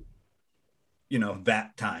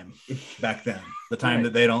 that time back then, the time Right.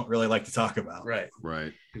 that they don't really like to talk about. Right.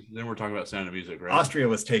 Right. Then we're talking about Sound of Music, right? Austria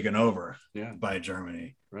was taken over Yeah. by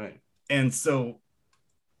Germany. Right. And so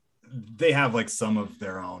they have like some of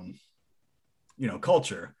their own,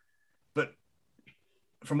 culture. But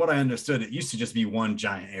from what I understood, it used to just be one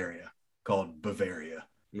giant area called Bavaria.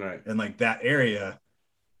 Right. And like that area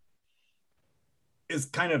is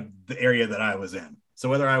kind of the area that I was in. So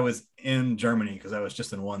whether I was in Germany, because I was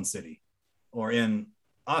just in one city, or in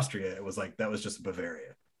Austria, it was like that was just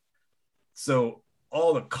Bavaria. So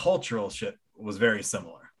all the cultural shit was very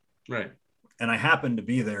similar. Right. And I happened to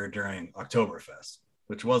be there during Oktoberfest,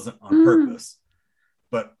 which wasn't on purpose,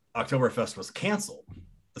 but Oktoberfest was canceled.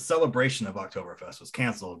 The celebration of Oktoberfest was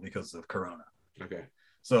canceled because of Corona. Okay.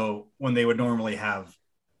 So when they would normally have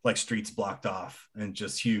like streets blocked off and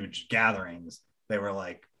just huge gatherings, they were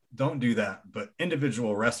like, don't do that. But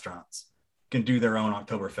individual restaurants can do their own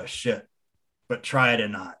Oktoberfest shit, but try to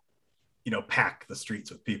not, pack the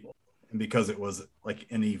streets with people. And because it was like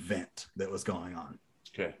an event that was going on,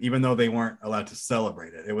 Okay. even though they weren't allowed to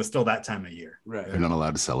celebrate it, it was still that time of year Right. They're not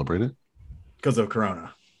allowed to celebrate it. because of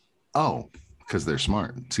Corona. Oh, because they're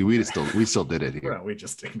smart. See, we still did it here. Well, we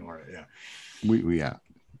just ignore it. Yeah. Yeah.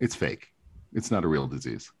 It's fake. It's not a real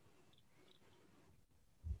disease.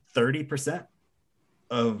 30%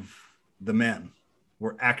 of the men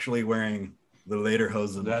were actually wearing the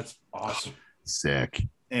lederhosen. That's awesome. Sick.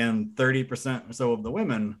 And 30% or so of the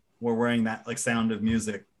women were wearing that like Sound of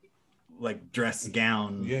Music, like dress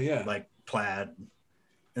gown, Yeah, yeah. like plaid.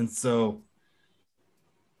 And so,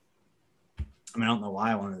 I don't know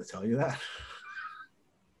why I wanted to tell you that.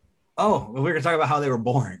 Oh, well, we were going to talk about how they were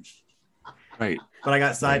boring, Right. but I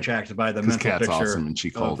got sidetracked by the Because mental Kat's picture awesome and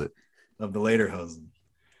she called it. of the lederhosen.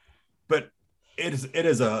 But it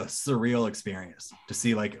is a surreal experience to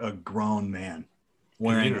see like a grown man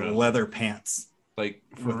wearing Gamera. leather pants, Like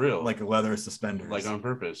for with, real. like leather suspenders, like on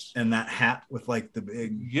purpose. and that hat with like the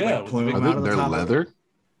big Yeah, like, plume with Are the out of the they're top of it. leather?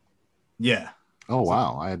 Yeah. Oh,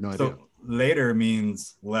 wow. I had no idea. So later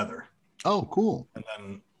means leather, Oh, cool. and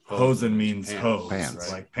then Hosen hosen means pants. hose,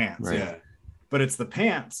 Pants. like pants. Right. Yeah. But it's the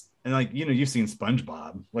pants, and like you've seen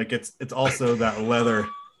SpongeBob. Like it's also that leather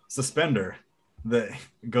suspender that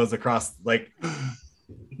goes across. Like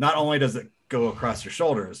not only does it go across your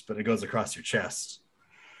shoulders, but it goes across your chest.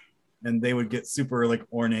 And they would get super like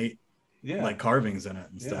ornate, Yeah. like carvings in it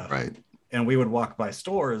and Yeah. stuff. Right. And we would walk by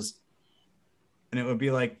stores and it would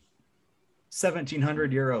be like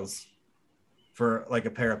 1,700 euros for like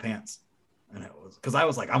a pair of pants. And it was because I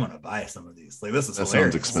was like, I'm gonna buy some of these. Like, this is That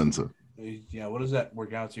hilarious. sounds expensive. Yeah, what does that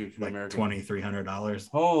work out to Like American? $2,300.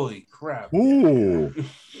 Holy crap! Ooh,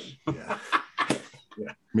 Yeah.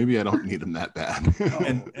 maybe I don't need them that bad.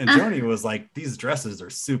 And Joni was like, these dresses are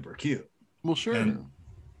super cute. Well, sure. And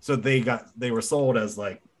so they were sold as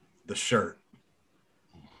like the shirt,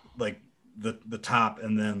 like the top,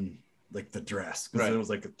 and then like the dress, because there was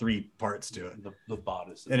like 3 parts to it. The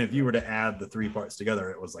bodice. And if you were to add the 3 parts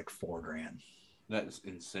together, it was like $4,000. That's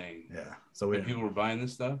insane. Yeah. So people were buying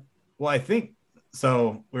this stuff. Well, I think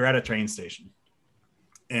so. We were at a train station,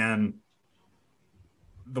 and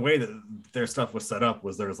the way that their stuff was set up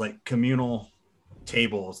was there was like communal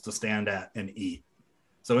tables to stand at and eat.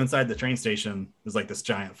 So inside the train station is like this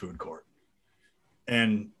giant food court,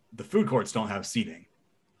 and the food courts don't have seating.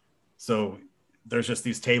 So there's just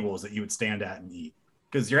these tables that you would stand at and eat,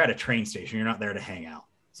 because you're at a train station. You're not there to hang out.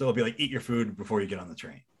 So it'll be like, eat your food before you get on the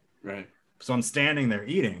train. Right. So I'm standing there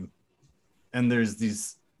eating, and there's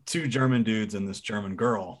these 2 German dudes and this German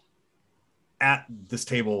girl at this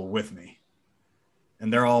table with me.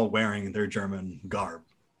 And they're all wearing their German garb.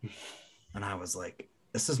 And I was like,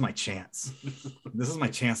 this is my chance. This is my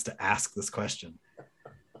chance to ask this question.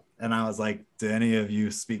 And I was like, do any of you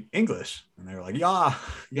speak English? And they were like, yeah,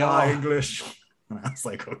 English. And I was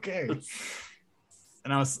like, okay.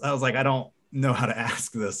 And I was like, I don't know how to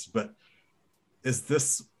ask this, but is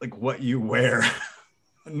this like what you wear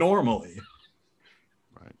normally?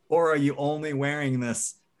 Right. Or are you only wearing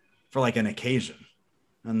this for like an occasion?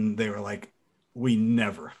 And they were like, we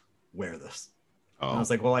never wear this. Oh. And I was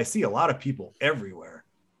like, well, I see a lot of people everywhere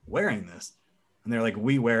wearing this. And they're like,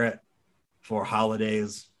 we wear it for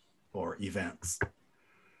holidays or events.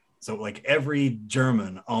 So like every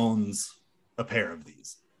German owns a pair of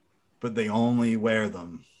these, but they only wear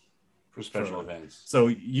them for special events. So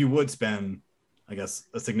you would spend, I guess,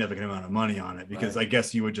 a significant amount of money on it, because I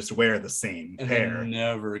guess you would just wear the same and pair.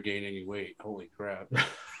 Never gain any weight. Holy crap.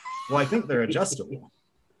 Well, I think they're adjustable.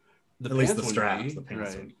 At least the straps, the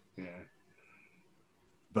pants. Right. Yeah.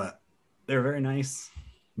 But they're very nice.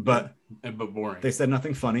 But boring. They said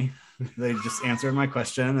nothing funny. They just answered my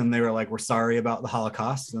question, and they were like, we're sorry about the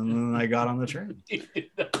Holocaust. And then I got on the train. You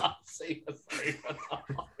did not say sorry about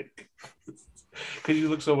the Holocaust. Because you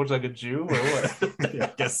look so much like a Jew, or what? Yeah,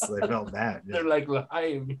 I guess they felt bad. Yeah. They're like,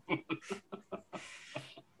 I'm.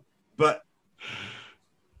 But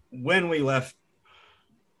when we left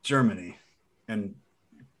Germany and,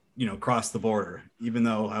 crossed the border, even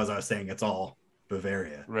though, as I was saying, it's all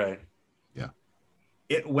Bavaria. Right. Yeah.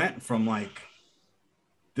 It went from like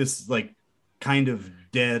this like kind of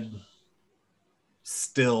dead,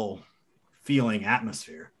 still feeling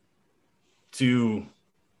atmosphere to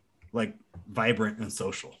like vibrant and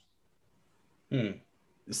social.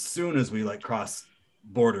 As soon as we like cross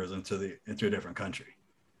borders into a different country.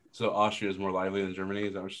 So Austria is more lively than Germany,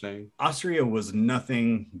 is that what you're saying? Austria was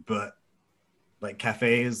nothing but like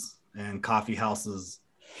cafes and coffee houses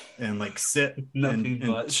and like sit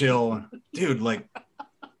and chill. Dude, like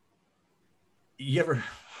you ever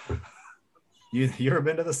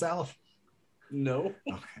been to the South? No.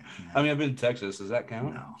 Okay. Yeah. I mean, I've been to Texas. Does that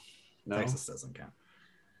count? No. Texas doesn't count.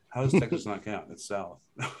 How does Texas not count? It's South.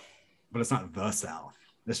 But it's not the South.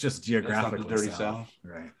 It's just geographically it's not the dirty South.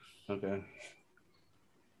 Right. Okay.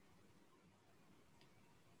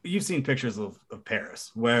 You've seen pictures of Paris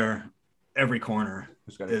where every corner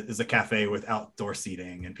is a cafe with outdoor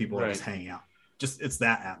seating and people are just hanging out. Just it's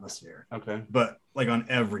that atmosphere. Okay. But like on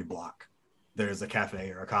every block, there's a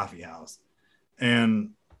cafe or a coffee house.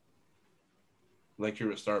 And like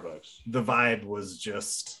you're at Starbucks. The vibe was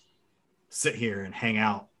just sit here and hang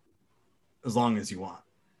out as long as you want.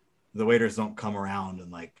 The waiters don't come around and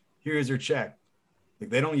like, here's your check. Like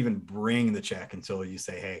they don't even bring the check until you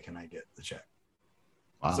say, hey, can I get the check?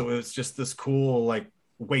 Wow. So it's just this cool, like,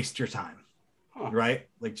 waste your time, right?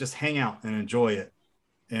 Like just hang out and enjoy it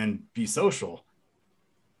and be social.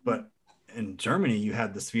 But in Germany, you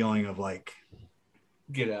had this feeling of like,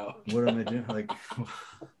 get out. What am I doing? Like,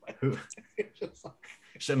 who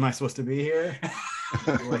am I supposed to be here?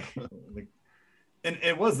 like, and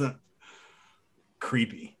it wasn't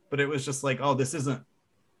creepy, but it was just like, oh, this isn't.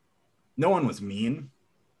 No one was mean,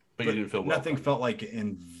 but you didn't feel welcome. Nothing felt like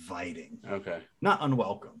inviting. Okay, not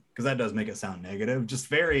unwelcome, because that does make it sound negative. Just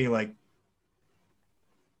very like.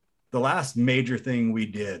 The last major thing we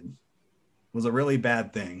did was a really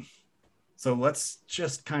bad thing, so let's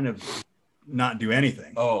just kind of not do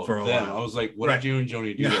anything. Oh, for a while. I was like, what did you and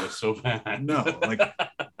Joni do that was so bad? No, like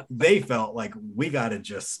they felt like we got to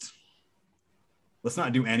just let's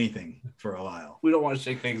not do anything for a while. We don't want to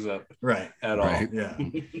shake things up Right. at Right. all. Yeah.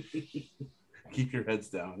 Keep your heads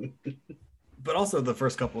down. But also the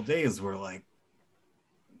first couple of days were like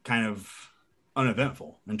kind of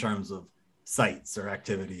uneventful in terms of sights or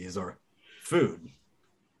activities or food.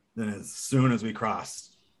 Then as soon as we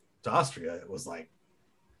crossed to Austria, it was like,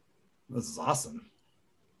 this is awesome.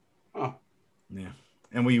 Oh, Yeah.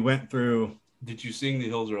 And we went through did you sing The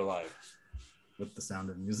Hills Are Alive? with the Sound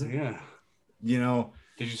of Music. Yeah. You know,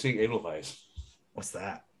 Did you sing Edelweiss? what's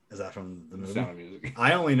that? Is that from the movie? Sound of Music.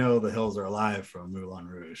 I only know The Hills Are Alive from Moulin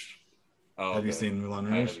Rouge. Oh, Have you okay. seen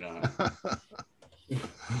Moulin I Rouge? have not.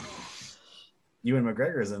 Ewan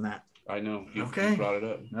McGregor's in that. I know. You Okay. brought it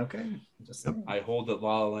up. Okay. Just saying. I hold that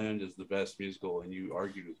La La Land is the best musical, and you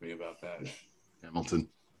argued with me about that. Hamilton.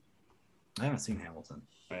 I haven't seen Hamilton.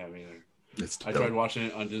 I haven't either. It's I tried watching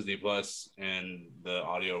it on Disney Plus, and the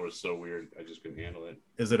audio was so weird. I just couldn't handle it.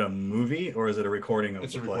 Is it a movie or is it a recording of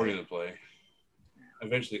It's the a play? recording of the play.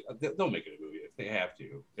 Eventually, they'll make it a movie if they have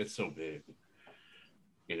to. It's so big.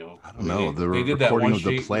 You know, I don't know. The they did that recording one of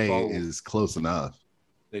the sheet play with all- is close enough.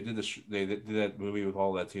 They did this. They did that movie with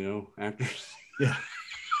all Latino actors. Yeah.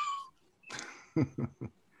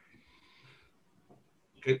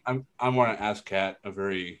 I want to ask Kat a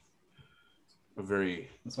very.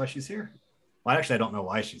 That's why she's here. Well, actually, I don't know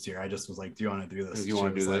why she's here. I just was like, do you want to do this? You She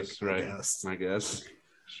want to was do like, this, right? Yes. I guess.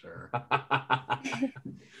 Sure.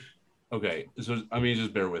 Okay, so I mean,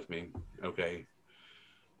 just bear with me. Okay.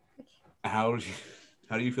 How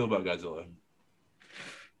do you feel about Godzilla?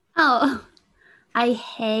 Oh, I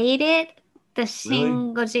hated the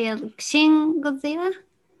Shin Godzilla. Shin Godzilla?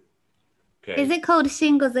 Okay. Is it called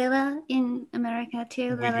Shin Godzilla in America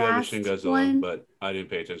too? We do have a Shin Godzilla, one? but I didn't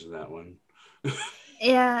pay attention to that one.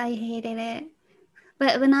 Yeah, I hated it.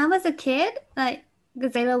 But when I was a kid, like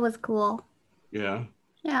Godzilla was cool. Yeah.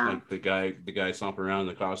 Yeah. Like the guy stomping around in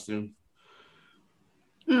the costume.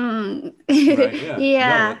 Mm. Right? Yeah.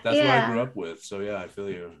 Yeah. No, that's what I grew yeah. up with. So yeah, I feel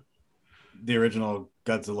you. The original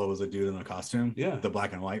Godzilla was a dude in a costume. Yeah. The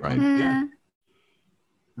black and white Right. one.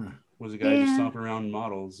 Yeah. Was a guy just Yeah. stomping around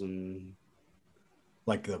models and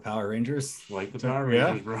Like the Power Rangers. like the Power Yeah.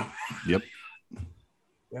 Rangers, bro. Yep.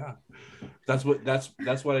 Yeah. That's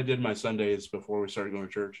what I did my Sundays before we started going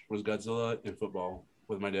to church was Godzilla and football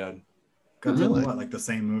with my dad. Godzilla, Really? what, like the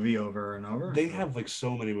same movie over and over? They have like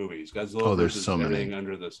so many movies. Godzilla Oh, there's versus so many. everything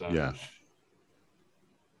under the sun. Yeah.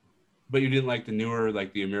 But you didn't like the newer,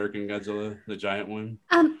 like the American Godzilla, the giant one?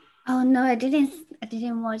 Oh no, I didn't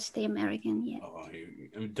watch the American yet. Oh, I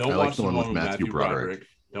mean, don't I like watch the one with Matthew Broderick.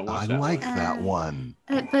 Don't I watch that like one. that one.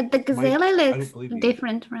 But the Godzilla I don't looks believe you.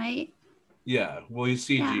 different, right? Yeah, well, he's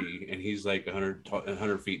CG, and he's like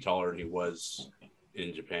 100 feet taller than he was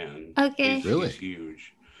in Japan. Okay. He's, Really? he's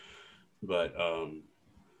huge. But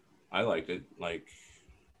I liked it. Like,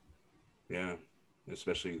 yeah,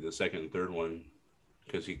 especially the second and third one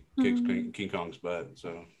because he kicks King Kong's butt.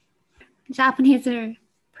 So Japanese are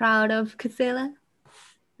proud of Godzilla.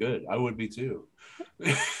 good. I would be too.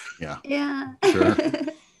 Yeah. Yeah. Sure.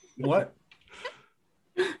 What?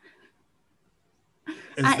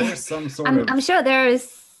 Is there some sort I'm, of I'm sure there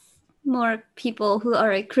is more people who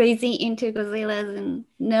are crazy into Godzillas and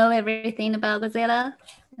know everything about Godzilla.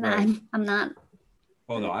 And Right. I'm not.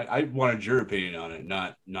 Well, no, I wanted your opinion on it,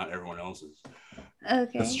 not everyone else's.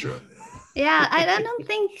 Okay. That's true. Yeah, I don't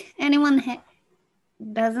think anyone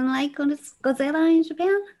doesn't like Godzilla in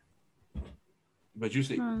Japan. But you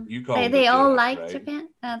say Hmm. you call They all Godzilla, like right? Japan.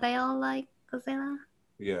 They all like Godzilla.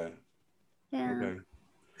 Yeah. Yeah. Okay.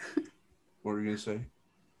 What were you gonna say?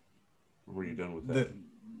 Or were you done with that?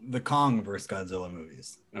 the Kong versus Godzilla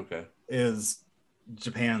movies? Okay. Is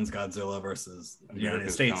Japan's Godzilla versus the United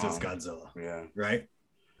America's States' Kong. Godzilla, Yeah. right?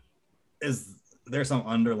 Is there some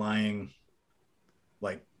underlying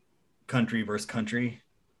like country versus country,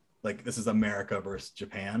 like this is America versus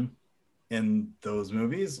Japan in those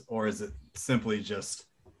movies, or is it simply just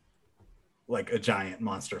like a giant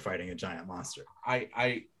monster fighting a giant monster?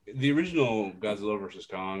 The original Godzilla versus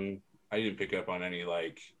Kong, I didn't pick up on any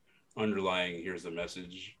like underlying here's the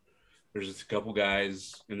message. There's just a couple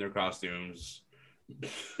guys in their costumes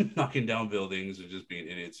knocking down buildings and just being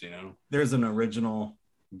idiots, you know. There's an original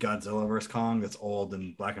Godzilla versus Kong that's old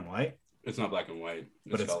and black and white, It's not black and white,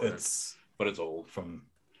 but color, it's but it's old. from,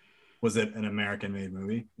 was it an American made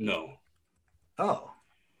movie? No. Oh,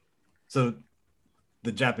 so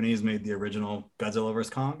the Japanese made the original Godzilla vs.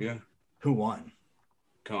 Kong? Yeah. Who won?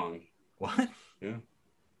 Kong. What? Yeah.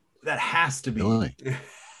 That has to be Really?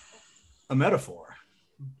 a metaphor.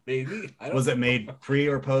 Maybe. I don't Was it know. made pre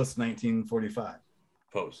or post 1945?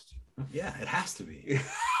 Post? Yeah, it has to be.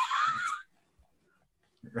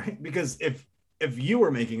 Right? Because if if you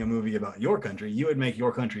were making a movie about your country, you would make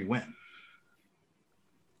your country win.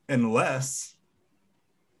 Unless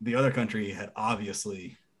the other country had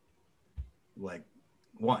obviously like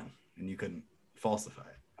won and you couldn't falsify it.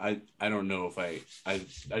 I don't know if I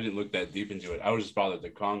didn't look that deep into it. I was just bothered the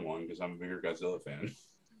Kong one because I'm a bigger Godzilla fan.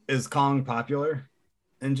 Is Kong popular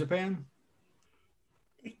in Japan?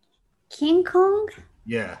 King Kong,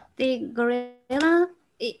 Yeah. the gorilla.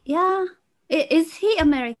 Yeah. Is he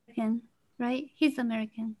American? Right? He's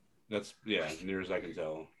American. That's near as I can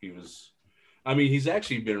tell. He's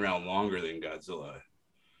actually been around longer than Godzilla.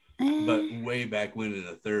 But way back when in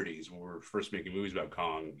the 30s, when we were first making movies about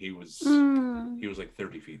Kong, he was like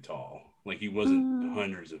 30 feet tall. Like he wasn't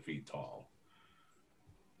hundreds of feet tall.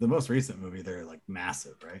 The most recent movie, they're like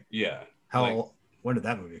massive, right? Yeah. When did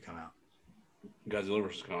that movie come out? Godzilla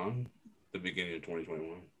vs. Kong, the beginning of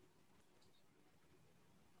 2021.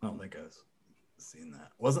 I don't think I've seen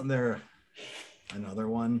that. Wasn't there another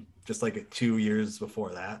one just like 2 years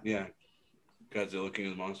before that? Yeah. Godzilla King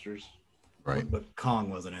of the Monsters. Right. But Kong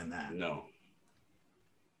wasn't in that. No.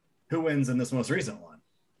 Who wins in this most recent one?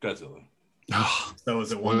 Godzilla. So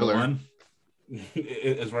is it Spoiler.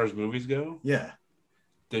 1-1? As far as movies go? Yeah.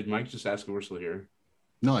 Did Mike just ask if we're still here?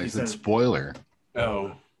 No, I said spoiler.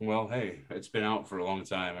 Oh, well, hey, it's been out for a long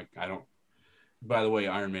time. I don't. By the way,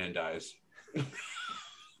 Iron Man dies.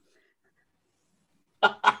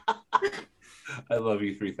 I love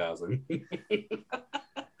you, 3000.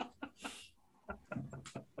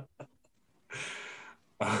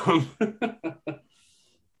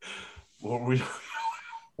 What were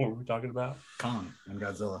we talking about? Kong and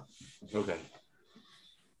Godzilla. Okay.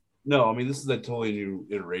 No, I mean this is a totally new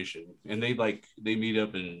iteration, and they meet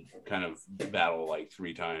up and kind of battle like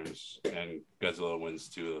 3 times, and Godzilla wins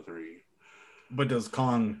 2 of the 3. But does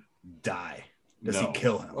Kong die? Does he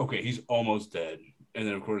kill him? Okay, he's almost dead, and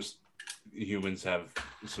then of course humans have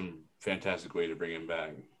some fantastic way to bring him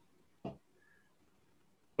back,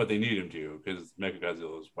 but they need him to because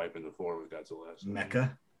Mechagodzilla is wiping the floor with Godzilla.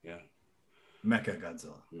 Mecha? Yeah.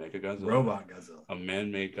 Mechagodzilla. Mechagodzilla. Robot Godzilla. A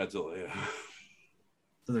man-made Godzilla. Yeah.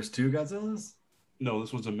 So there's 2 Godzillas? No,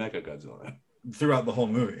 this one's a Mecha Godzilla. Throughout the whole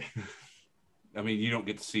movie. I mean, you don't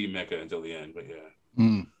get to see Mecha until the end, but yeah.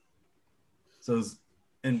 Mm. So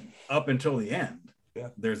up until the end, Yeah.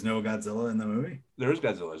 there's no Godzilla in the movie? There is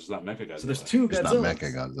Godzilla. It's not Mecha Godzilla. So there's 2 It's Godzillas. not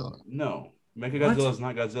Mecha Godzilla. No, Mecha Godzilla is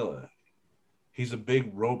not Godzilla. He's a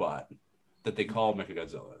big robot that they call Mecha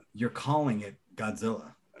Godzilla. You're calling it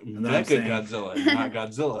Godzilla. Mecha Godzilla, not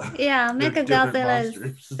Godzilla. Yeah, They're Mecha different Godzilla is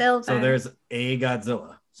monsters. silver. So there's a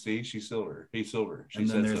Godzilla. See, she's silver. He's silver. She And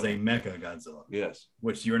then said there's so. a Mecha Godzilla, Yes.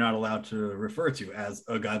 which you're not allowed to refer to as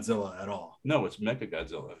a Godzilla at all. No, it's Mecha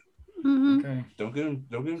Godzilla. Mhm. Okay. Don't get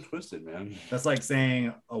him twisted, man. That's like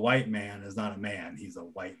saying a white man is not a man. He's a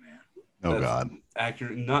white man. Oh, That's God.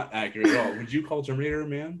 Accurate, not accurate at all. Would you call Terminator a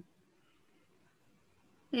man?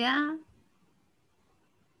 Yeah.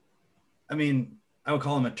 I mean, I would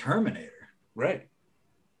call him a Terminator. Right.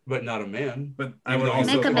 But not a man. But I Even would though he's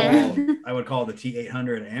also Mecha so Man. I would call the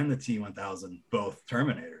T-800 and the T-1000 both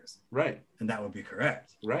Terminators, Right. and that would be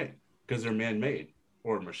correct. Right. Because they're man-made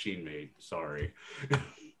or machine-made. Sorry.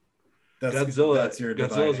 That's your Godzilla is a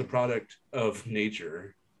dividing. product of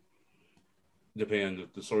nature. Depending on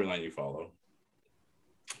the storyline you follow.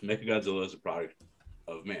 Mechagodzilla is a product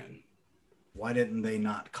of man. Why didn't they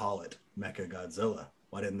not call it Mecha Godzilla?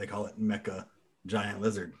 Why didn't they call it Mecha Giant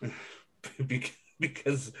Lizard?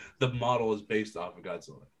 Because the model is based off of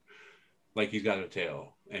Godzilla. Like he's got a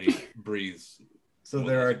tail and he breathes. So well,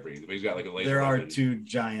 there doesn't breathe, but he's got like a laser are weapon. 2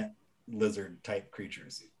 giant lizard type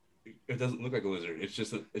creatures, It doesn't look like a lizard. It's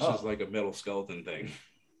just just like a metal skeleton thing.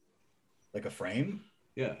 like a frame.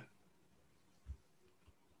 Yeah.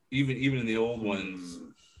 Even in the old ones,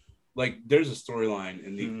 like there's a storyline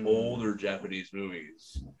in the older Japanese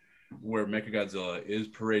movies where Mechagodzilla is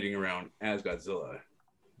parading around as Godzilla,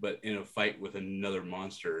 but in a fight with another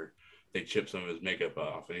monster, they chip some of his makeup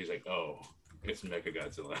off, and he's like, "Oh, it's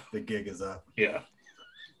Mechagodzilla." The gig is up. Yeah,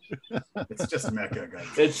 It's just Mecha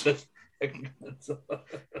Godzilla. it's just Mechagodzilla.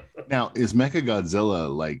 Now, is Mecha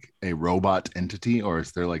Godzilla like a robot entity, or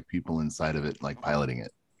is there like people inside of it like piloting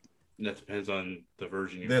it? And that depends on the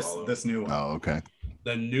version you follow. This new one. Oh, okay.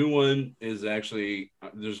 The new one is actually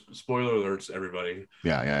there's spoiler alerts, everybody.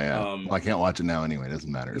 Yeah. Well, I can't watch it now anyway. It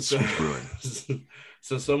doesn't matter. It's So, ruined.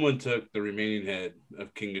 so someone took the remaining head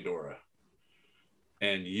of King Ghidorah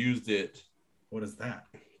and used it. What is that?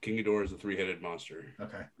 King Ghidorah is a 3-headed monster.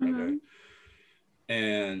 Okay. Okay.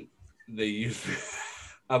 And they used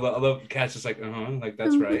I love Cat's just like, like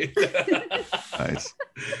that's right. Nice.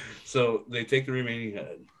 So they take the remaining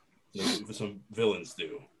head, like some villains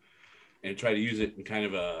do, and try to use it in kind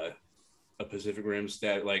of a Pacific Rim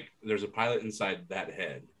stat. Like there's a pilot inside that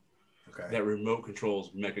head that remote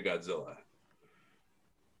controls Mechagodzilla.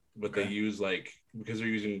 But they use because they're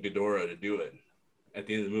using Ghidorah to do it. At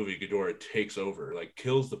the end of the movie, Ghidorah takes over,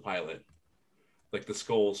 kills the pilot. Like the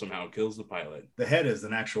skull somehow kills the pilot. The head is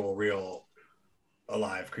an actual real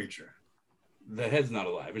alive creature. The head's not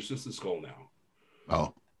alive. It's just the skull now.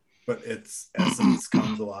 Oh. But its essence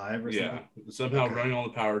comes alive or something? Yeah. Somehow running all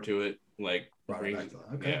the power to it, brought it back to life.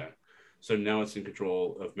 Okay. Yeah. So now it's in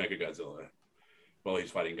control of Mechagodzilla while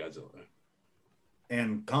he's fighting Godzilla.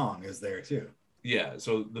 And Kong is there too. Yeah.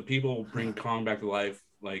 So the people bring Kong back to life,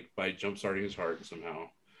 by jump starting his heart somehow.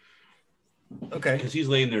 Okay. Because he's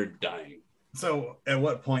laying there dying. So at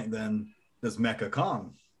what point then does Mecha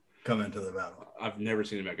Kong come into the battle? I've never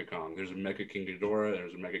seen a Mecha Kong. There's a Mecha King Ghidorah.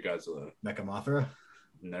 There's a Mecha Godzilla. Mecha Mothra?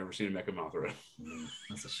 Never seen a Mecha Mothra.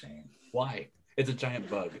 That's a shame. Why? It's a giant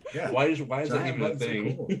bug. Yeah. Why is that even a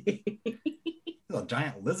thing? Cool. It's a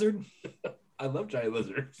giant lizard. I love giant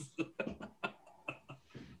lizards.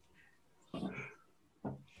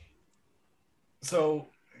 So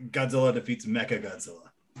Godzilla defeats Mecha Godzilla.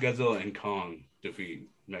 Godzilla and Kong defeat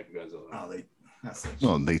Mechagodzilla.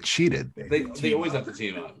 Oh, they cheated. They always have to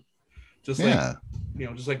team up. Just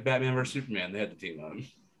just like Batman versus Superman, they had to team up.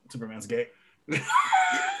 Superman's gay.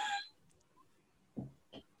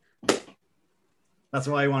 That's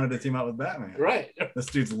why he wanted to team up with Batman. Right. This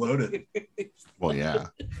dude's loaded. Well, yeah.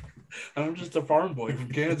 I'm just a farm boy from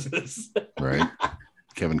Kansas. Right.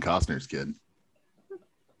 Kevin Costner's kid.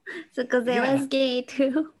 So Godzilla's gay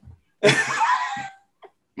too.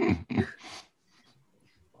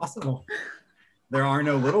 Possible. There are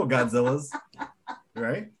no little Godzillas,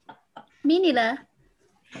 right? Minila.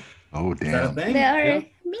 Oh, Is that a damn. thing? They are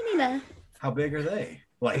Minila. How big are they?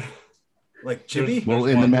 Like Chibi? Well,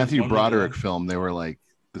 in the Matthew Broderick film, they were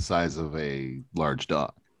the size of a large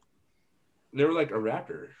dog. They were like a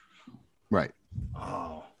raptor. Right.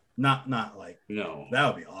 Oh, not like. No. That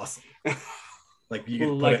would be awesome. You could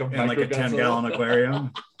Like put it a in a 10-gallon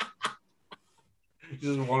aquarium.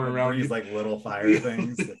 Just wandering around. These little fire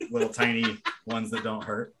things, little tiny ones that don't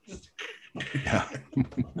hurt. Yeah.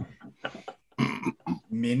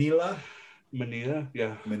 Manila? Manila,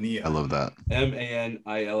 yeah. I love that.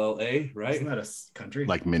 Manilla, right? Isn't that a country?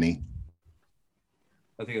 Like Minnie.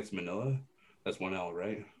 I think it's Manila. That's one L,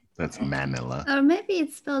 right? That's Manila. Or maybe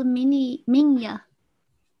it's spelled Minya.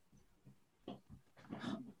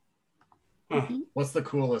 Huh. What's the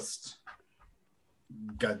coolest?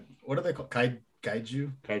 What are they called?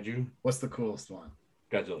 Kaiju? Kaiju? What's the coolest one?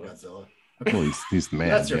 Godzilla. Okay. Well, he's the man.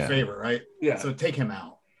 That's your favorite, right? Yeah. So take him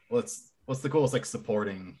out. What's the coolest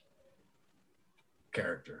supporting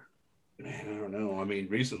character? Man, I don't know. I mean,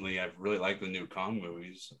 recently I've really liked the new Kong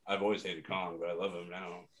movies. I've always hated Kong, but I love him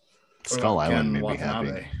now. Skull Island made me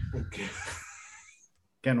Watanabe? happy.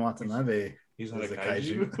 Ken Watanabe. He's not is a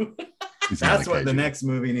kaiju. That's what the next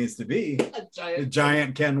movie needs to be. A A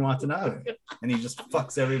giant Ken Watanabe. And he just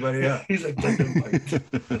fucks everybody up. He's like Dynamite.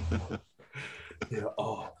 Yeah,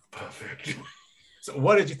 oh, perfect. So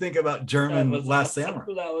what did you think about German Last awesome. Samurai?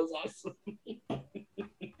 That was awesome.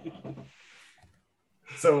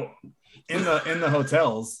 So in the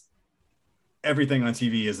hotels, everything on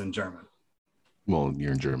TV is in German. Well,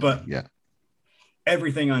 you're in Germany. But yeah.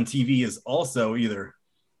 Everything on TV is also either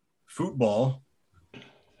football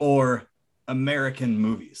or American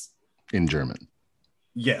movies. In German.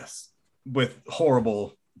 Yes. With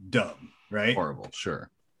horrible dub, right? Horrible, sure.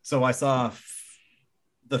 So I saw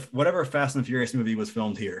whatever Fast and Furious movie was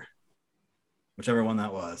filmed here. Whichever one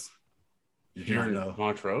that was. If you Here don't in know.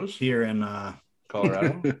 Montrose? Here in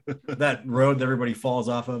Colorado? that road that everybody falls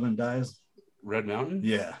off of and dies. Red Mountain?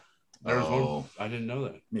 Yeah. There was one. I didn't know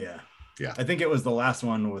that. Yeah. Yeah. I think it was the last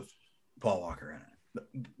one with Paul Walker in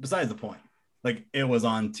it. Besides the point. It was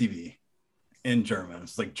on TV in German.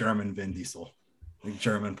 It's German Vin Diesel.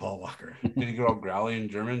 German Paul Walker. Did he go all growly in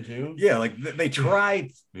German too? Yeah, they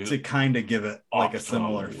tried to kind of give it a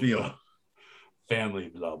similar feel.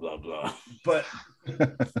 Family, blah, blah, blah. But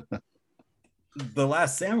The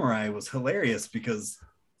Last Samurai was hilarious because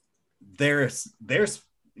there's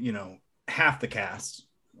half the cast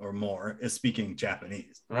or more is speaking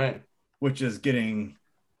Japanese. Right. Which is getting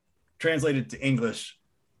translated to English,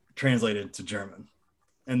 translated to German.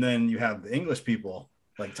 And then you have the English people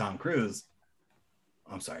like Tom Cruise.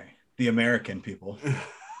 I'm sorry, the American people.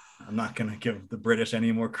 I'm not going to give the British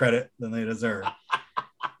any more credit than they deserve.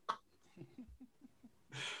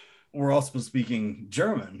 We're also speaking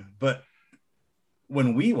German, but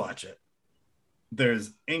when we watch it,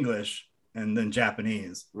 there's English and then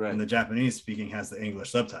Japanese. Right. And the Japanese speaking has the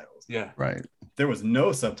English subtitles. Yeah. Right. there was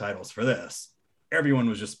no subtitles for this. Everyone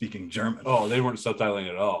was just speaking German. Oh, they weren't subtitling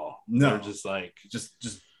at all. No. They're just like just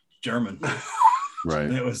German. Right.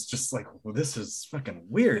 And it was just like, well, this is fucking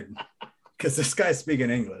weird. Because this guy's speaking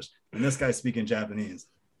English and this guy's speaking Japanese,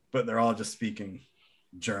 but they're all just speaking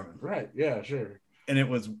German. right. Yeah, sure. And it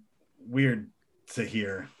was weird to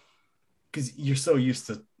hear because you're so used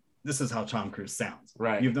to this is how Tom Cruise sounds.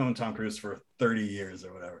 Right. You've known Tom Cruise for 30 years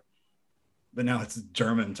or whatever. But now it's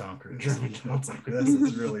German Tom Cruise. German Tom It's like, this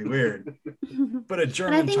is really weird. But a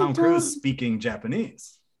German think Tom Tom- Cruise speaking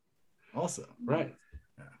Japanese also. Right.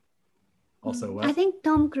 Also, what? I think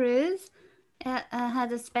Tom Cruise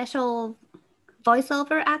has a special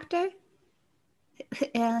voiceover actor.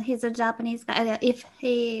 He's a Japanese guy.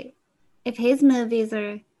 If his movies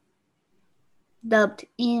are dubbed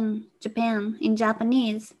in Japan in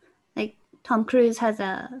Japanese, like Tom Cruise has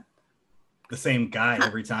a The same guy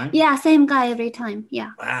every time? same guy every time.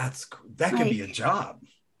 Yeah, That could be a job,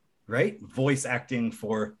 right? Voice acting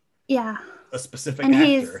for yeah, a specific And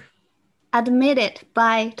he's- actor. admitted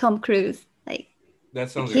by Tom Cruise. Like, That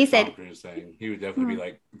sounds He like a Tom said- Cruise thing. He would definitely be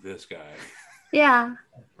like this guy. yeah,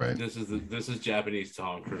 Right. This is Japanese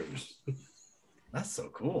Tom Cruise. That's so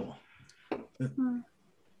cool. Hmm.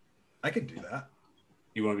 I could do that.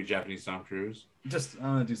 You want to be Japanese Tom Cruise? Just I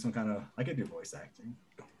want to do some kind of. I could do voice acting.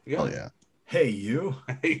 Oh yeah. Hey, you!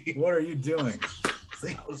 What are you doing?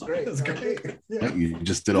 See, That was great. That was great. Yeah. You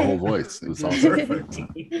just did a whole voice. It was awesome. Perfect.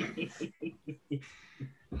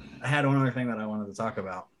 I had one other thing that I wanted to talk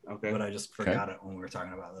about, Okay. but I just forgot it when we were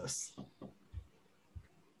talking about this.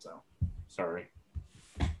 So, Sorry.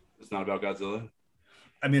 It's not about Godzilla.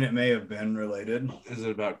 I mean, it may have been related. Is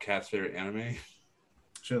it about Kat's favorite anime?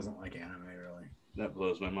 She doesn't like anime, really. That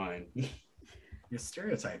blows my mind. You're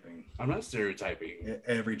stereotyping. I'm not stereotyping.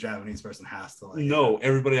 Every Japanese person has to like. No,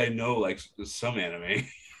 everybody I know likes some anime.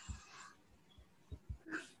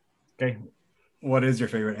 Okay. What is your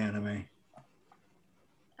favorite anime?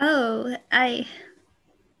 oh,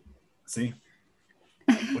 See?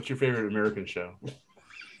 What's your favorite American show?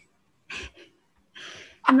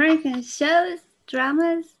 American shows,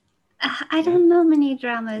 dramas. I don't know many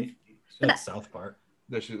dramas. She likes South Park.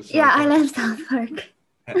 Yeah, I love South Park.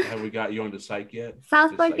 Have we got you on the Psych yet?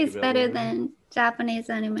 South The Park Psych is better available? than Japanese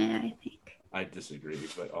anime, I think. I disagree,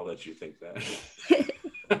 but I'll let you think that.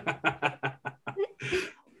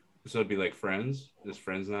 So it'd be like Friends? Is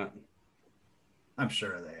Friends not? I'm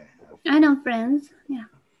sure they have. I know Friends. Yeah.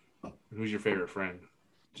 Who's your favorite friend?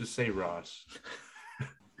 Just say Ross.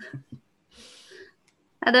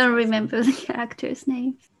 I don't remember the characters'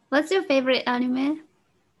 names. What's your favorite anime?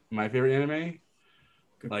 My favorite anime?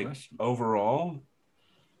 Good Like question. overall?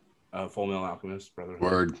 Full Metal Alchemist, Brotherhood.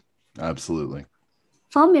 Word. Absolutely.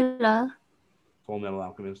 Formula. Full Metal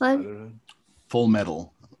Alchemist, What? Brotherhood. Full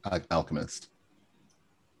Metal Alchemist.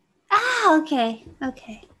 Ah, okay.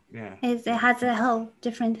 Okay. Yeah. It has a whole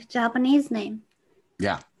different Japanese name.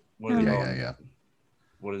 Yeah. What is it Yeah, called? yeah, yeah.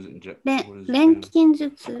 What is it in Ren- what is it in Japan?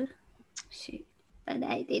 Renkinjutsu. Shoot. But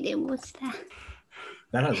I didn't watch that.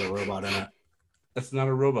 That has a robot in it. That's not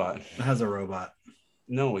a robot. It has a robot.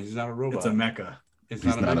 No, he's not a robot. It's a mecha. It's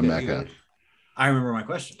He's not a mecha. I remember my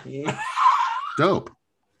question. either. Dope.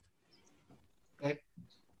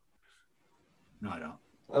 No, I don't.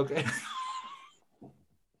 Okay.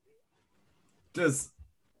 Does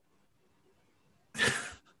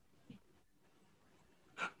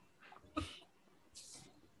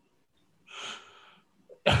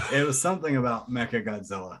it was something about Mecha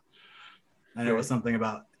Godzilla, and it was something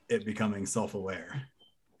about it becoming self-aware.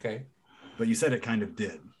 Okay. But you said it kind of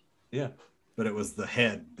did. Yeah. But it was the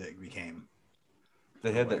head that became.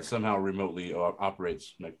 The head that somehow remotely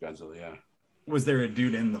operates Mechagodzilla, yeah. Was there a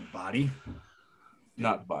dude in the body?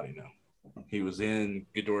 Not body, no. He was in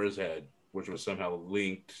Ghidorah's head, which was somehow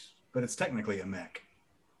linked. But it's technically a mech.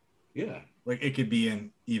 Yeah, Like it could be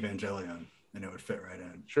in Evangelion, and it would fit right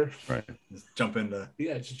in. sure. Right. Just jump into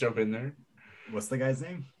Yeah, just jump in there. what's the guy's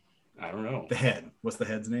name? I don't know. The head. What's the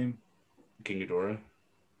head's name? King Ghidorah.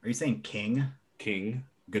 Are you saying King? King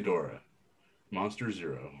Ghidorah. Monster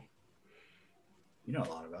Zero. You know a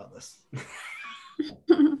lot about this.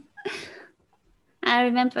 I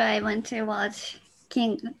remember I went to watch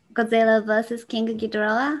King Godzilla versus King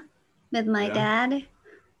Ghidorah with my Yeah. dad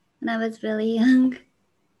when I was really young.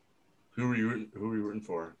 Who were you rooting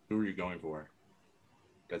for? Who were you going for?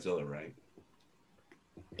 Godzilla, right?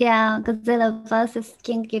 Yeah, Godzilla versus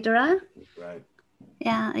King Ghidorah. Right.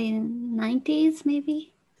 Yeah, in 90s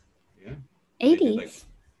maybe. Yeah. They did, 80s. like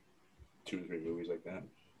 2 or 3 movies like that.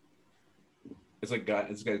 It's like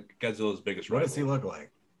Godzilla's biggest What rival. does he look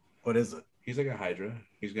like? What is it? He's like a Hydra.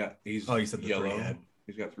 He's Oh, you said the yellow. 3 head.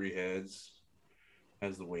 He's got 3 heads.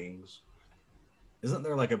 has the wings. Isn't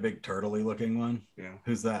there like a big turtley looking one? Yeah.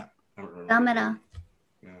 Who's that? I don't remember. Gamera.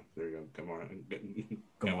 Yeah, there you go. Come on.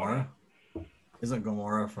 Gamora? Isn't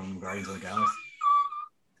Gamora from Guardians of the Galaxy?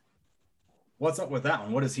 What's up with that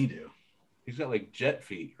one? What does he do? He's got like jet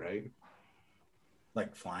feet, right?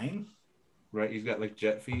 Like flying? Right. He's got like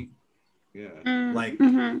jet feet. Yeah. Like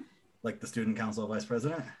Mhm. like the student council vice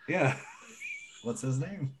president? Yeah. What's his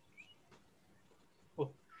name?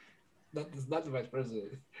 Not the vice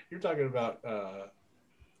president. You're talking about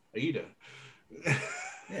Aida.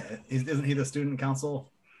 Yeah, isn't he the student council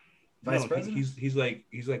vice president? He's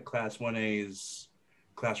like class 1A's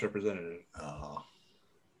class representative. Oh,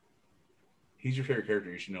 He's your favorite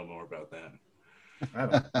character. You should know more about that. I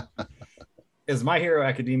don't. Is My Hero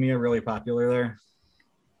Academia really popular there?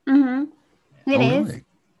 Mhm. It Oh, is. really?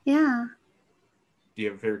 Yeah. Do you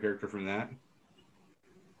have a favorite character from that?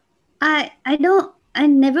 I don't. I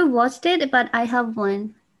never watched it, but I have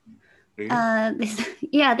one. Do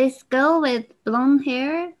you? This girl with blonde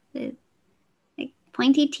hair, with like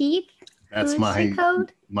pointy teeth. That's Who is she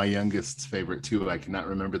called? my youngest's favorite too. I cannot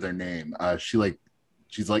remember their name.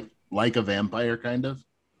 She's like a vampire kind of.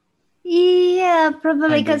 Yeah, probably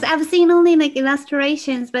Kind because of. I've seen only like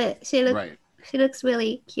illustrations, but she Right. looks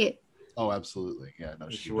really cute. Oh, absolutely. Yeah. No,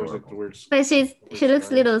 she she's wears like the adorable. words. But she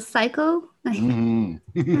looks a little psycho. Mhm.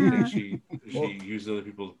 Uh, She used other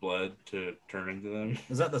people's blood to turn into them.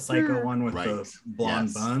 Is that the psycho Hmm. one with the Right. blonde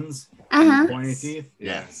Yes. buns Uh-huh. and pointy teeth?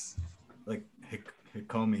 Yes. Like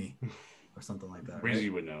Hikomi or something like that. Breezy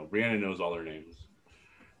Right? would know. Brianna knows all their names.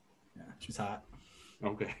 Yeah, she's hot.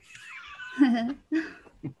 Okay. I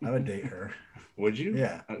would date her. Would you?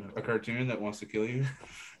 Yeah. A cartoon that wants to kill you?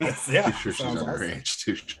 Yeah, I'm sure she's sounds our awesome. age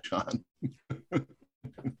too, Sean.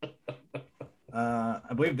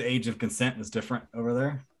 I believe the age of consent is different over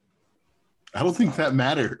there. I don't think that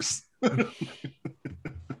matters.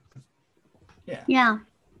 Yeah. Yeah.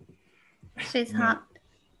 She's hot.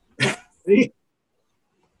 See?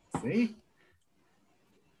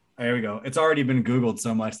 There we go. It's already been Googled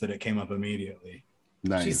so much that it came up immediately.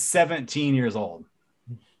 Nice. She's 17 years old.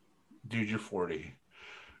 Dude, you're 40.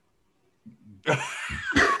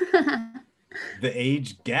 The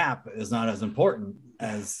age gap is not as important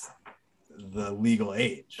as the legal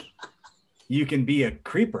age. You can be a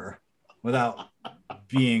creeper without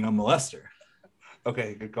being a molester,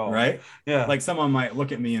 Okay, good call. right? Yeah. Like someone might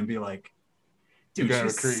look at me and be like, dude, You're kind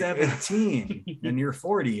of she's a creep." 17 and you're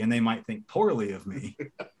 40, and they might think poorly of me,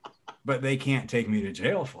 but they can't take me to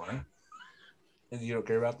jail for it. And you don't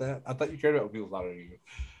care about that? I thought you cared about what people thought of you.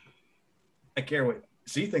 I care what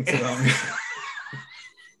she thinks about me.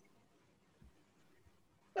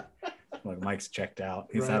 Like Mike's checked out.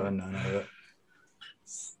 He's Right. having none of it.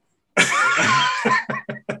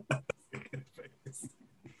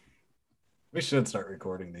 We should start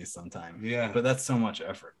recording these sometime. Yeah, But that's so much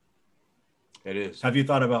effort. it is. Have you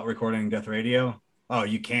thought about recording Death Radio? Oh,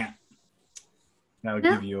 you can't. That would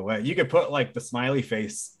No. give you away. You could put like the smiley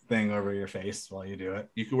face thing over your face while you do it.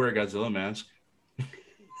 You could wear a Godzilla mask.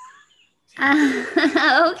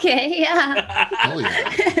 Okay, yeah. Hell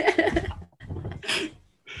yeah.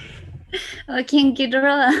 Or King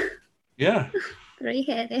Ghidorah, Yeah.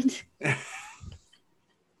 3-headed.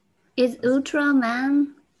 Is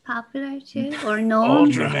Ultraman popular too, or no?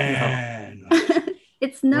 Ultraman.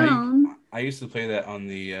 It's known. I used to play that on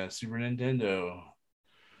the Super Nintendo.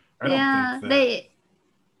 I don't Yeah, think that, they.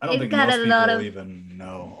 I don't it think got most a people lot of- even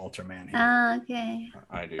know Ultraman here. Okay,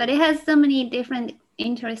 I do. but it has so many different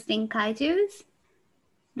interesting kaiju's.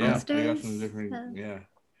 yeah, we got monsters, some different. so- Yeah.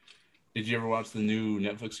 Did you ever watch the new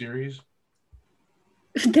Netflix series?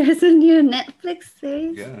 There's a new Netflix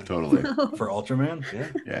series. Yeah. Totally. For Ultraman?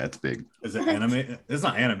 Yeah. Yeah, it's big. Is it animated? It's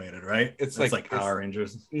not animated, right? It's like like- Power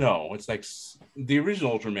Rangers. No, it's like the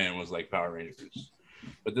original Ultraman was like Power Rangers,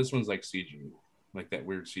 but this one's like CG, like that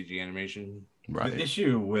weird CG animation. The Right.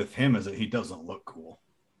 issue with him is that he doesn't look cool.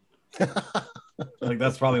 Like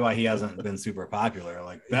that's probably why he hasn't been super popular.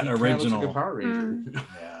 Like that He kinda looks like original. a Power Ranger.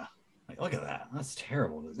 Yeah. Like look at that. That's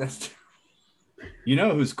terrible. That's You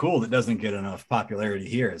know who's cool that doesn't get enough popularity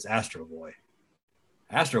here is Astro Boy.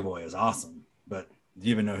 Astro Boy is awesome, but do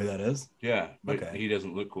you even know who that is? yeah, but Okay. he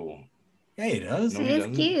doesn't look cool. Yeah, he does. No, he It's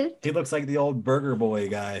doesn't. cute. He looks like the old Burger Boy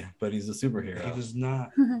guy, but he's a He superhero. does not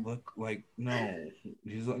look like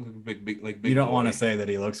He's like a big like big. You don't want boy. to say that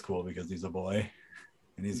he looks cool because he's a boy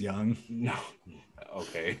and he's young. No.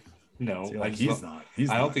 Okay. No. So you're like I he's just not. He's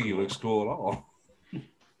I don't not think he cool. looks cool at all.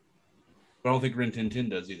 But I don't think Rin Tin Tin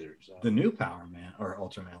does either. So. The new Power Man or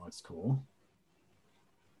Ultraman looks cool.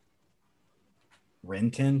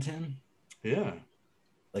 Rin Tin Tin, Yeah.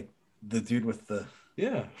 like the dude with the.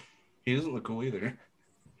 Yeah. He doesn't look cool either.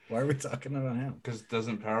 Why are we talking about him? Because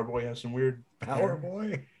doesn't Power Boy have some weird Power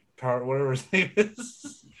Boy? power, whatever his name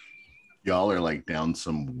is? Y'all are like down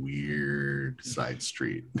some weird side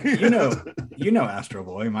street. You know Astro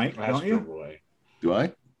Boy, Mike, don't Astro you? Boy. Do I?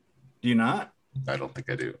 Do you not? I don't think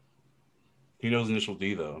I do. He knows initial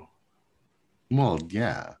D though. Well,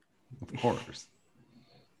 yeah, of course.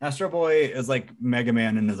 Astro Boy is like Mega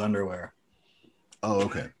Man in his underwear. Oh,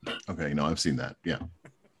 okay. Okay, no, I've seen that. Yeah.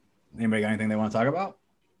 Anybody got anything they want to talk about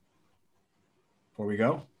before we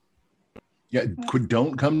go? Yeah,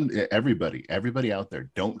 don't come, everybody out there,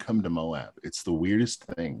 don't come to Moab. It's the weirdest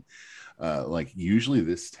thing. Like usually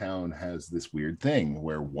this town has this weird thing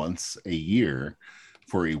where once a year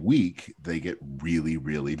for a week, they get really,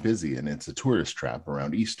 really busy. And it's a tourist trap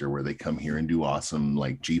around Easter where they come here and do awesome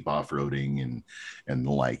like Jeep off-roading and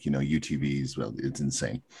like, UTVs. Well, it's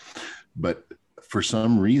insane. But for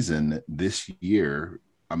some reason this year,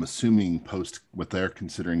 I'm assuming what they're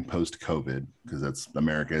considering post-COVID, because that's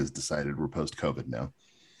America has decided we're post-COVID now.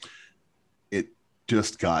 It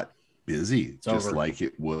just got busy, It's just over. like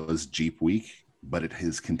it was Jeep Week, but it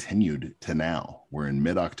has continued to now. We're in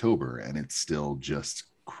mid-October and it's still just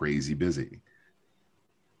crazy busy.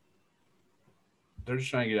 They're just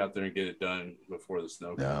trying to get out there and get it done before the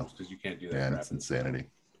snow comes because you can't do that. Yeah, crap it's in the snow. insanity.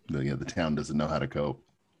 The town doesn't know how to cope.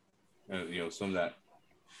 And, some of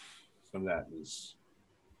that is.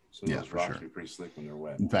 Some of Yeah, those for rocks sure. be pretty slick when they're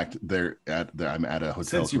wet. In fact, I'm at a hotel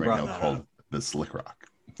Since you right brought now that called up. the Slick Rock.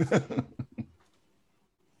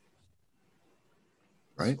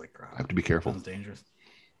 Right? Slick rock. I have to be careful. Sounds dangerous.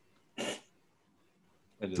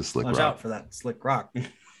 It's a slick Watch rock. out for that slick rock.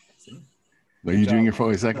 Are you doing your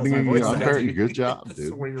voice acting? That's my voice Okay, acting. good job, That's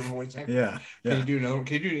dude. the way your voice acts. Yeah. Can Yeah. you do another?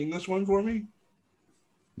 Can you do an English one for me?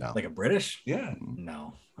 No. Like a British? Yeah,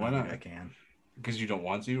 No. Why I don't not? think I can. because you don't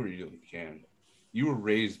want to, or you can. You were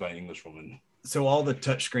raised by an English woman. So all the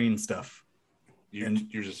touchscreen stuff You're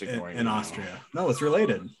just ignoring in it now. Austria. No, it's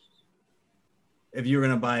related. If you were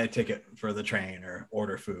going to buy a ticket for the train or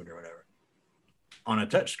order food or whatever on a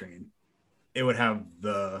touchscreen, it would have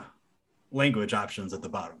the language options at the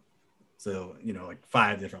bottom. So, like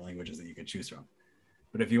 5 different languages that you could choose from.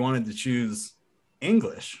 But if you wanted to choose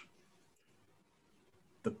English,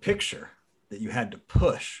 the picture that you had to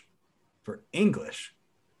push for English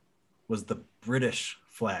was the British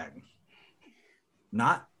flag,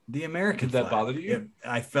 not the American Did that flag. bother you?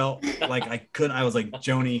 I felt like I couldn't. I was like,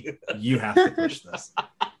 Joni, you have to push this.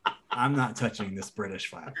 I'm not touching this British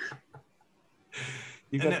flag.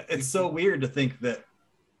 It's so weird to think that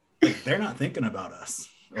like they're not thinking about us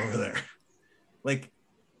over there. Like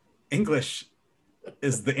English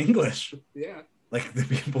is the English, Yeah. like the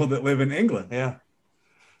people that live in England, Yeah.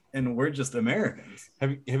 and we're just Americans.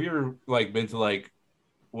 Have you ever like been to like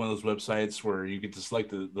one of those websites where you get to select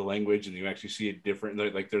the language and you actually see it different?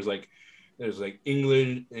 Like there's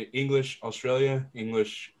English Australia,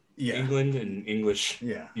 English Yeah, England, and English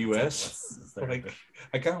yeah. US. It's like, Like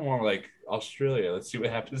I kind of want like Australia. Let's see what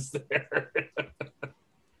happens there.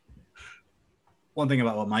 one thing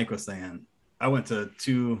about what Mike was saying, I went to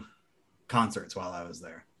 2 concerts while I was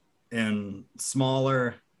there in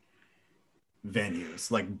smaller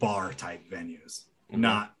venues, like bar type venues,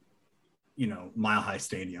 not, Mile High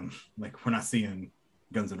Stadium. Like we're not seeing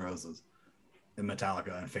Guns N' Roses and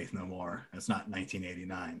Metallica and Faith No More. It's not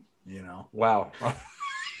 1989, Wow.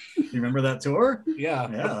 You remember that tour? Yeah.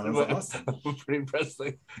 Yeah, that was awesome. Pretty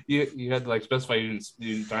impressive. You had to like specify you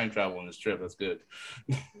didn't time travel on this trip. That's good.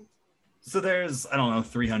 So there's, I don't know,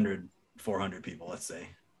 300, 400 people, let's say,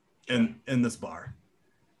 in this bar.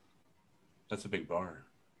 That's a big bar.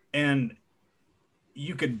 And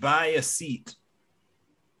you could buy a seat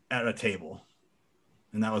at a table,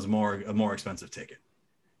 and that was a more expensive ticket.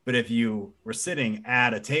 But if you were sitting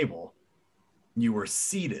at a table, you were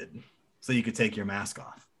seated so you could take your mask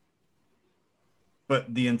off.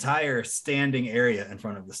 But the entire standing area in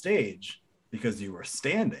front of the stage, because you were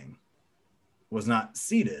standing, was not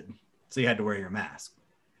seated, so you had to wear your mask.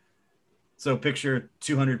 So picture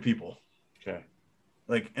 200 people. Okay.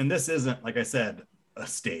 And this isn't, like I said, a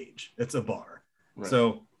stage. It's a bar. Right.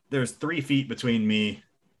 So there's 3 feet between me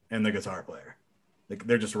and the guitar player. Like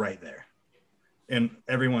they're just right there. And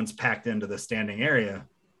everyone's packed into the standing area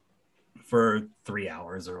for 3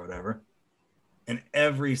 hours or whatever. And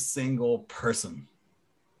every single person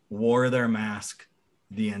wore their mask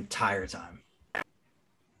the entire time.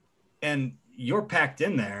 And you're packed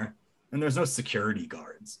in there and there's no security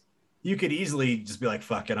guards. You could easily just be like,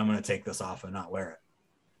 fuck it, I'm going to take this off and not wear it.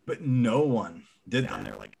 But no one did that.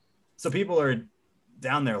 There. So people are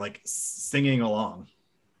down there like singing along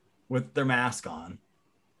with their mask on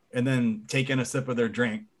and then taking a sip of their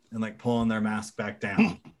drink and like pulling their mask back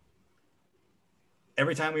down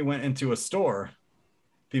every time we went into a store,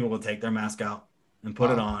 people would take their mask out and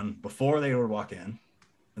put it on before they would walk in.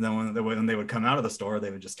 And then when they would come out of the store, they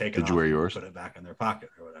would just take it off. Did you wear yours? Put it back in their pocket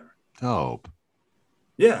or whatever. Dope.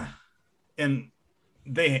 Yeah. And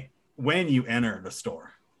when you enter the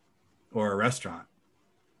store or a restaurant,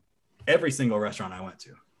 every single restaurant I went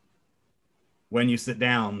to, when you sit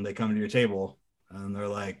down, they come to your table and they're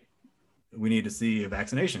like, we need to see a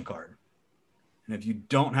vaccination card. And if you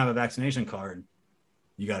don't have a vaccination card,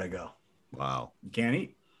 you got to go. Wow. You can't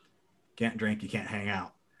eat, can't drink, you can't hang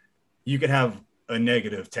out. You could have a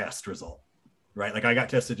negative test result, right? Like I got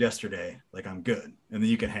tested yesterday, like I'm good. And then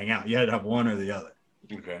you can hang out. You had to have one or the other.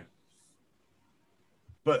 Okay.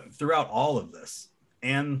 But throughout all of this,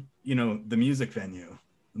 and the music venue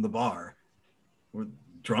and the bar were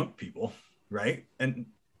drunk people, right? And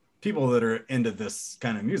people that are into this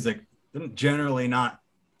kind of music, they're generally not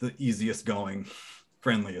the easiest going,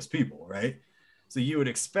 friendliest people, right? So you would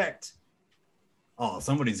expect,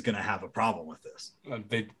 somebody's going to have a problem with this.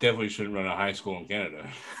 They definitely shouldn't run a high school in Canada.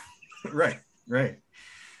 Right.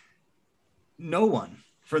 No one,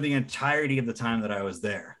 for the entirety of the time that I was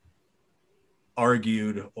there,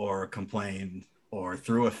 argued or complained or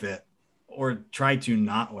threw a fit or tried to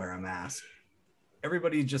not wear a mask.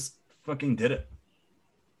 Everybody just fucking did it.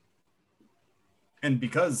 And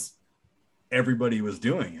because everybody was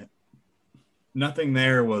doing it, nothing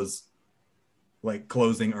there was like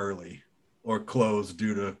closing early or closed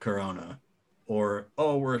due to Corona or,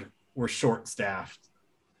 we're short staffed.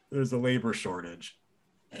 There's a labor shortage.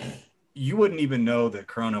 You wouldn't even know that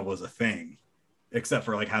Corona was a thing except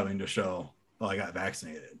for like having to show, I got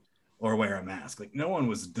vaccinated or wear a mask. Like no one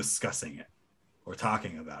was discussing it or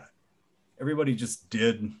talking about it. Everybody just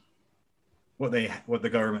did what the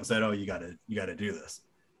government said, you got to do this.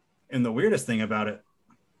 And the weirdest thing about it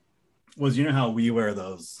was, how we wear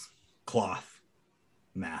those cloth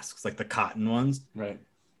masks, like the cotton ones, right?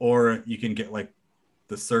 Or you can get like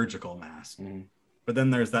the surgical mask. Mm-hmm. But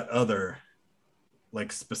then there's that other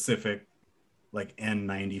like specific like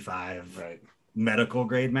N95 right medical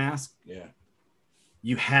grade mask. Yeah.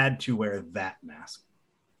 You had to wear that mask.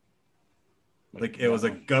 Like it was a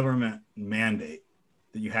government mandate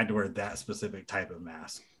that you had to wear that specific type of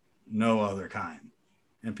mask, no other kind.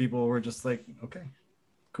 And people were just like, okay,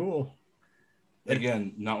 cool.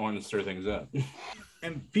 Again, not wanting to stir things up.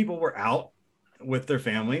 And people were out with their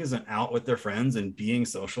families and out with their friends and being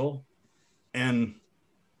social. And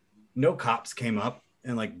no cops came up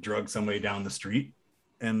and like drugged somebody down the street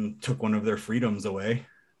and took one of their freedoms away.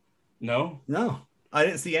 No, I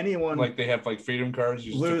didn't see anyone like they have like freedom cards.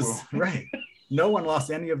 You lose. Right. No one lost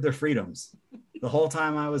any of their freedoms the whole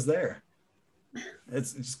time I was there.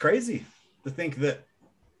 It's just crazy to think that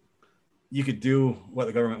you could do what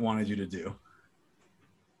the government wanted you to do.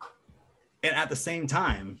 And at the same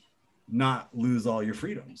time, not lose all your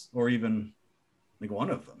freedoms or even like one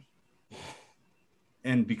of them.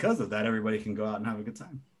 And because of that, everybody can go out and have a good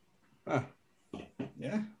time. Huh.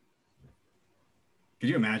 Yeah. Could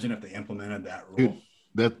you imagine if they implemented that rule? Dude,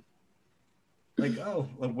 that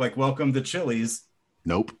like welcome to Chili's.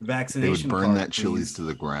 Nope. Vaccination. They would burn card, that Chili's please. to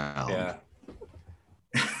the ground. Yeah.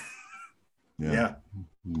 Yeah.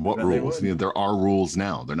 What rules? There are rules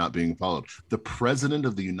now. They're not being followed. The president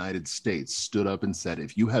of the United States stood up and said,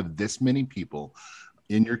 if you have this many people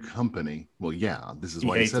in your company, this is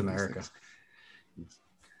why he said America.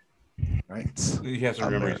 Right. He has to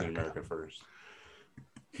remember he's in America first.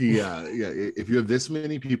 If you have this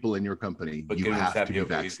many people in your company, but you have to be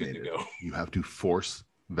vaccinated. You have to force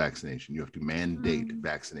vaccination. You have to mandate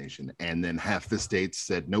vaccination. And then half the states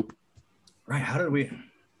said, nope. Right. How did we?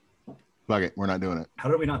 Fuck it. We're not doing it. How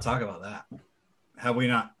did we not talk about that? Have we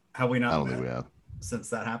not? I don't think we have. Since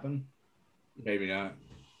that happened? Maybe not.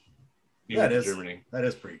 That is Germany. That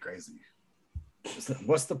is pretty crazy.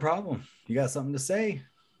 What's the problem? You got something to say?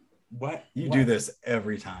 What? You do this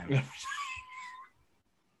every time.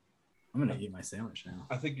 I'm gonna eat my sandwich now.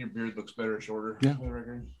 I think your beard looks better shorter. Yeah. For the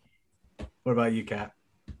record. What about you, Kat?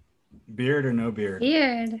 Beard or no beard?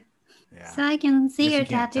 Beard. Yeah. So I can see Guess your you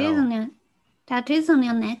can't tattoos on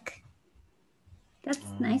your neck. That's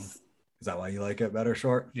nice. Is that why you like it better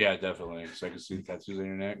short? Yeah, definitely. So I can see the tattoos on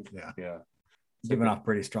your neck. Yeah. Yeah. Giving off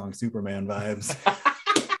pretty strong Superman vibes.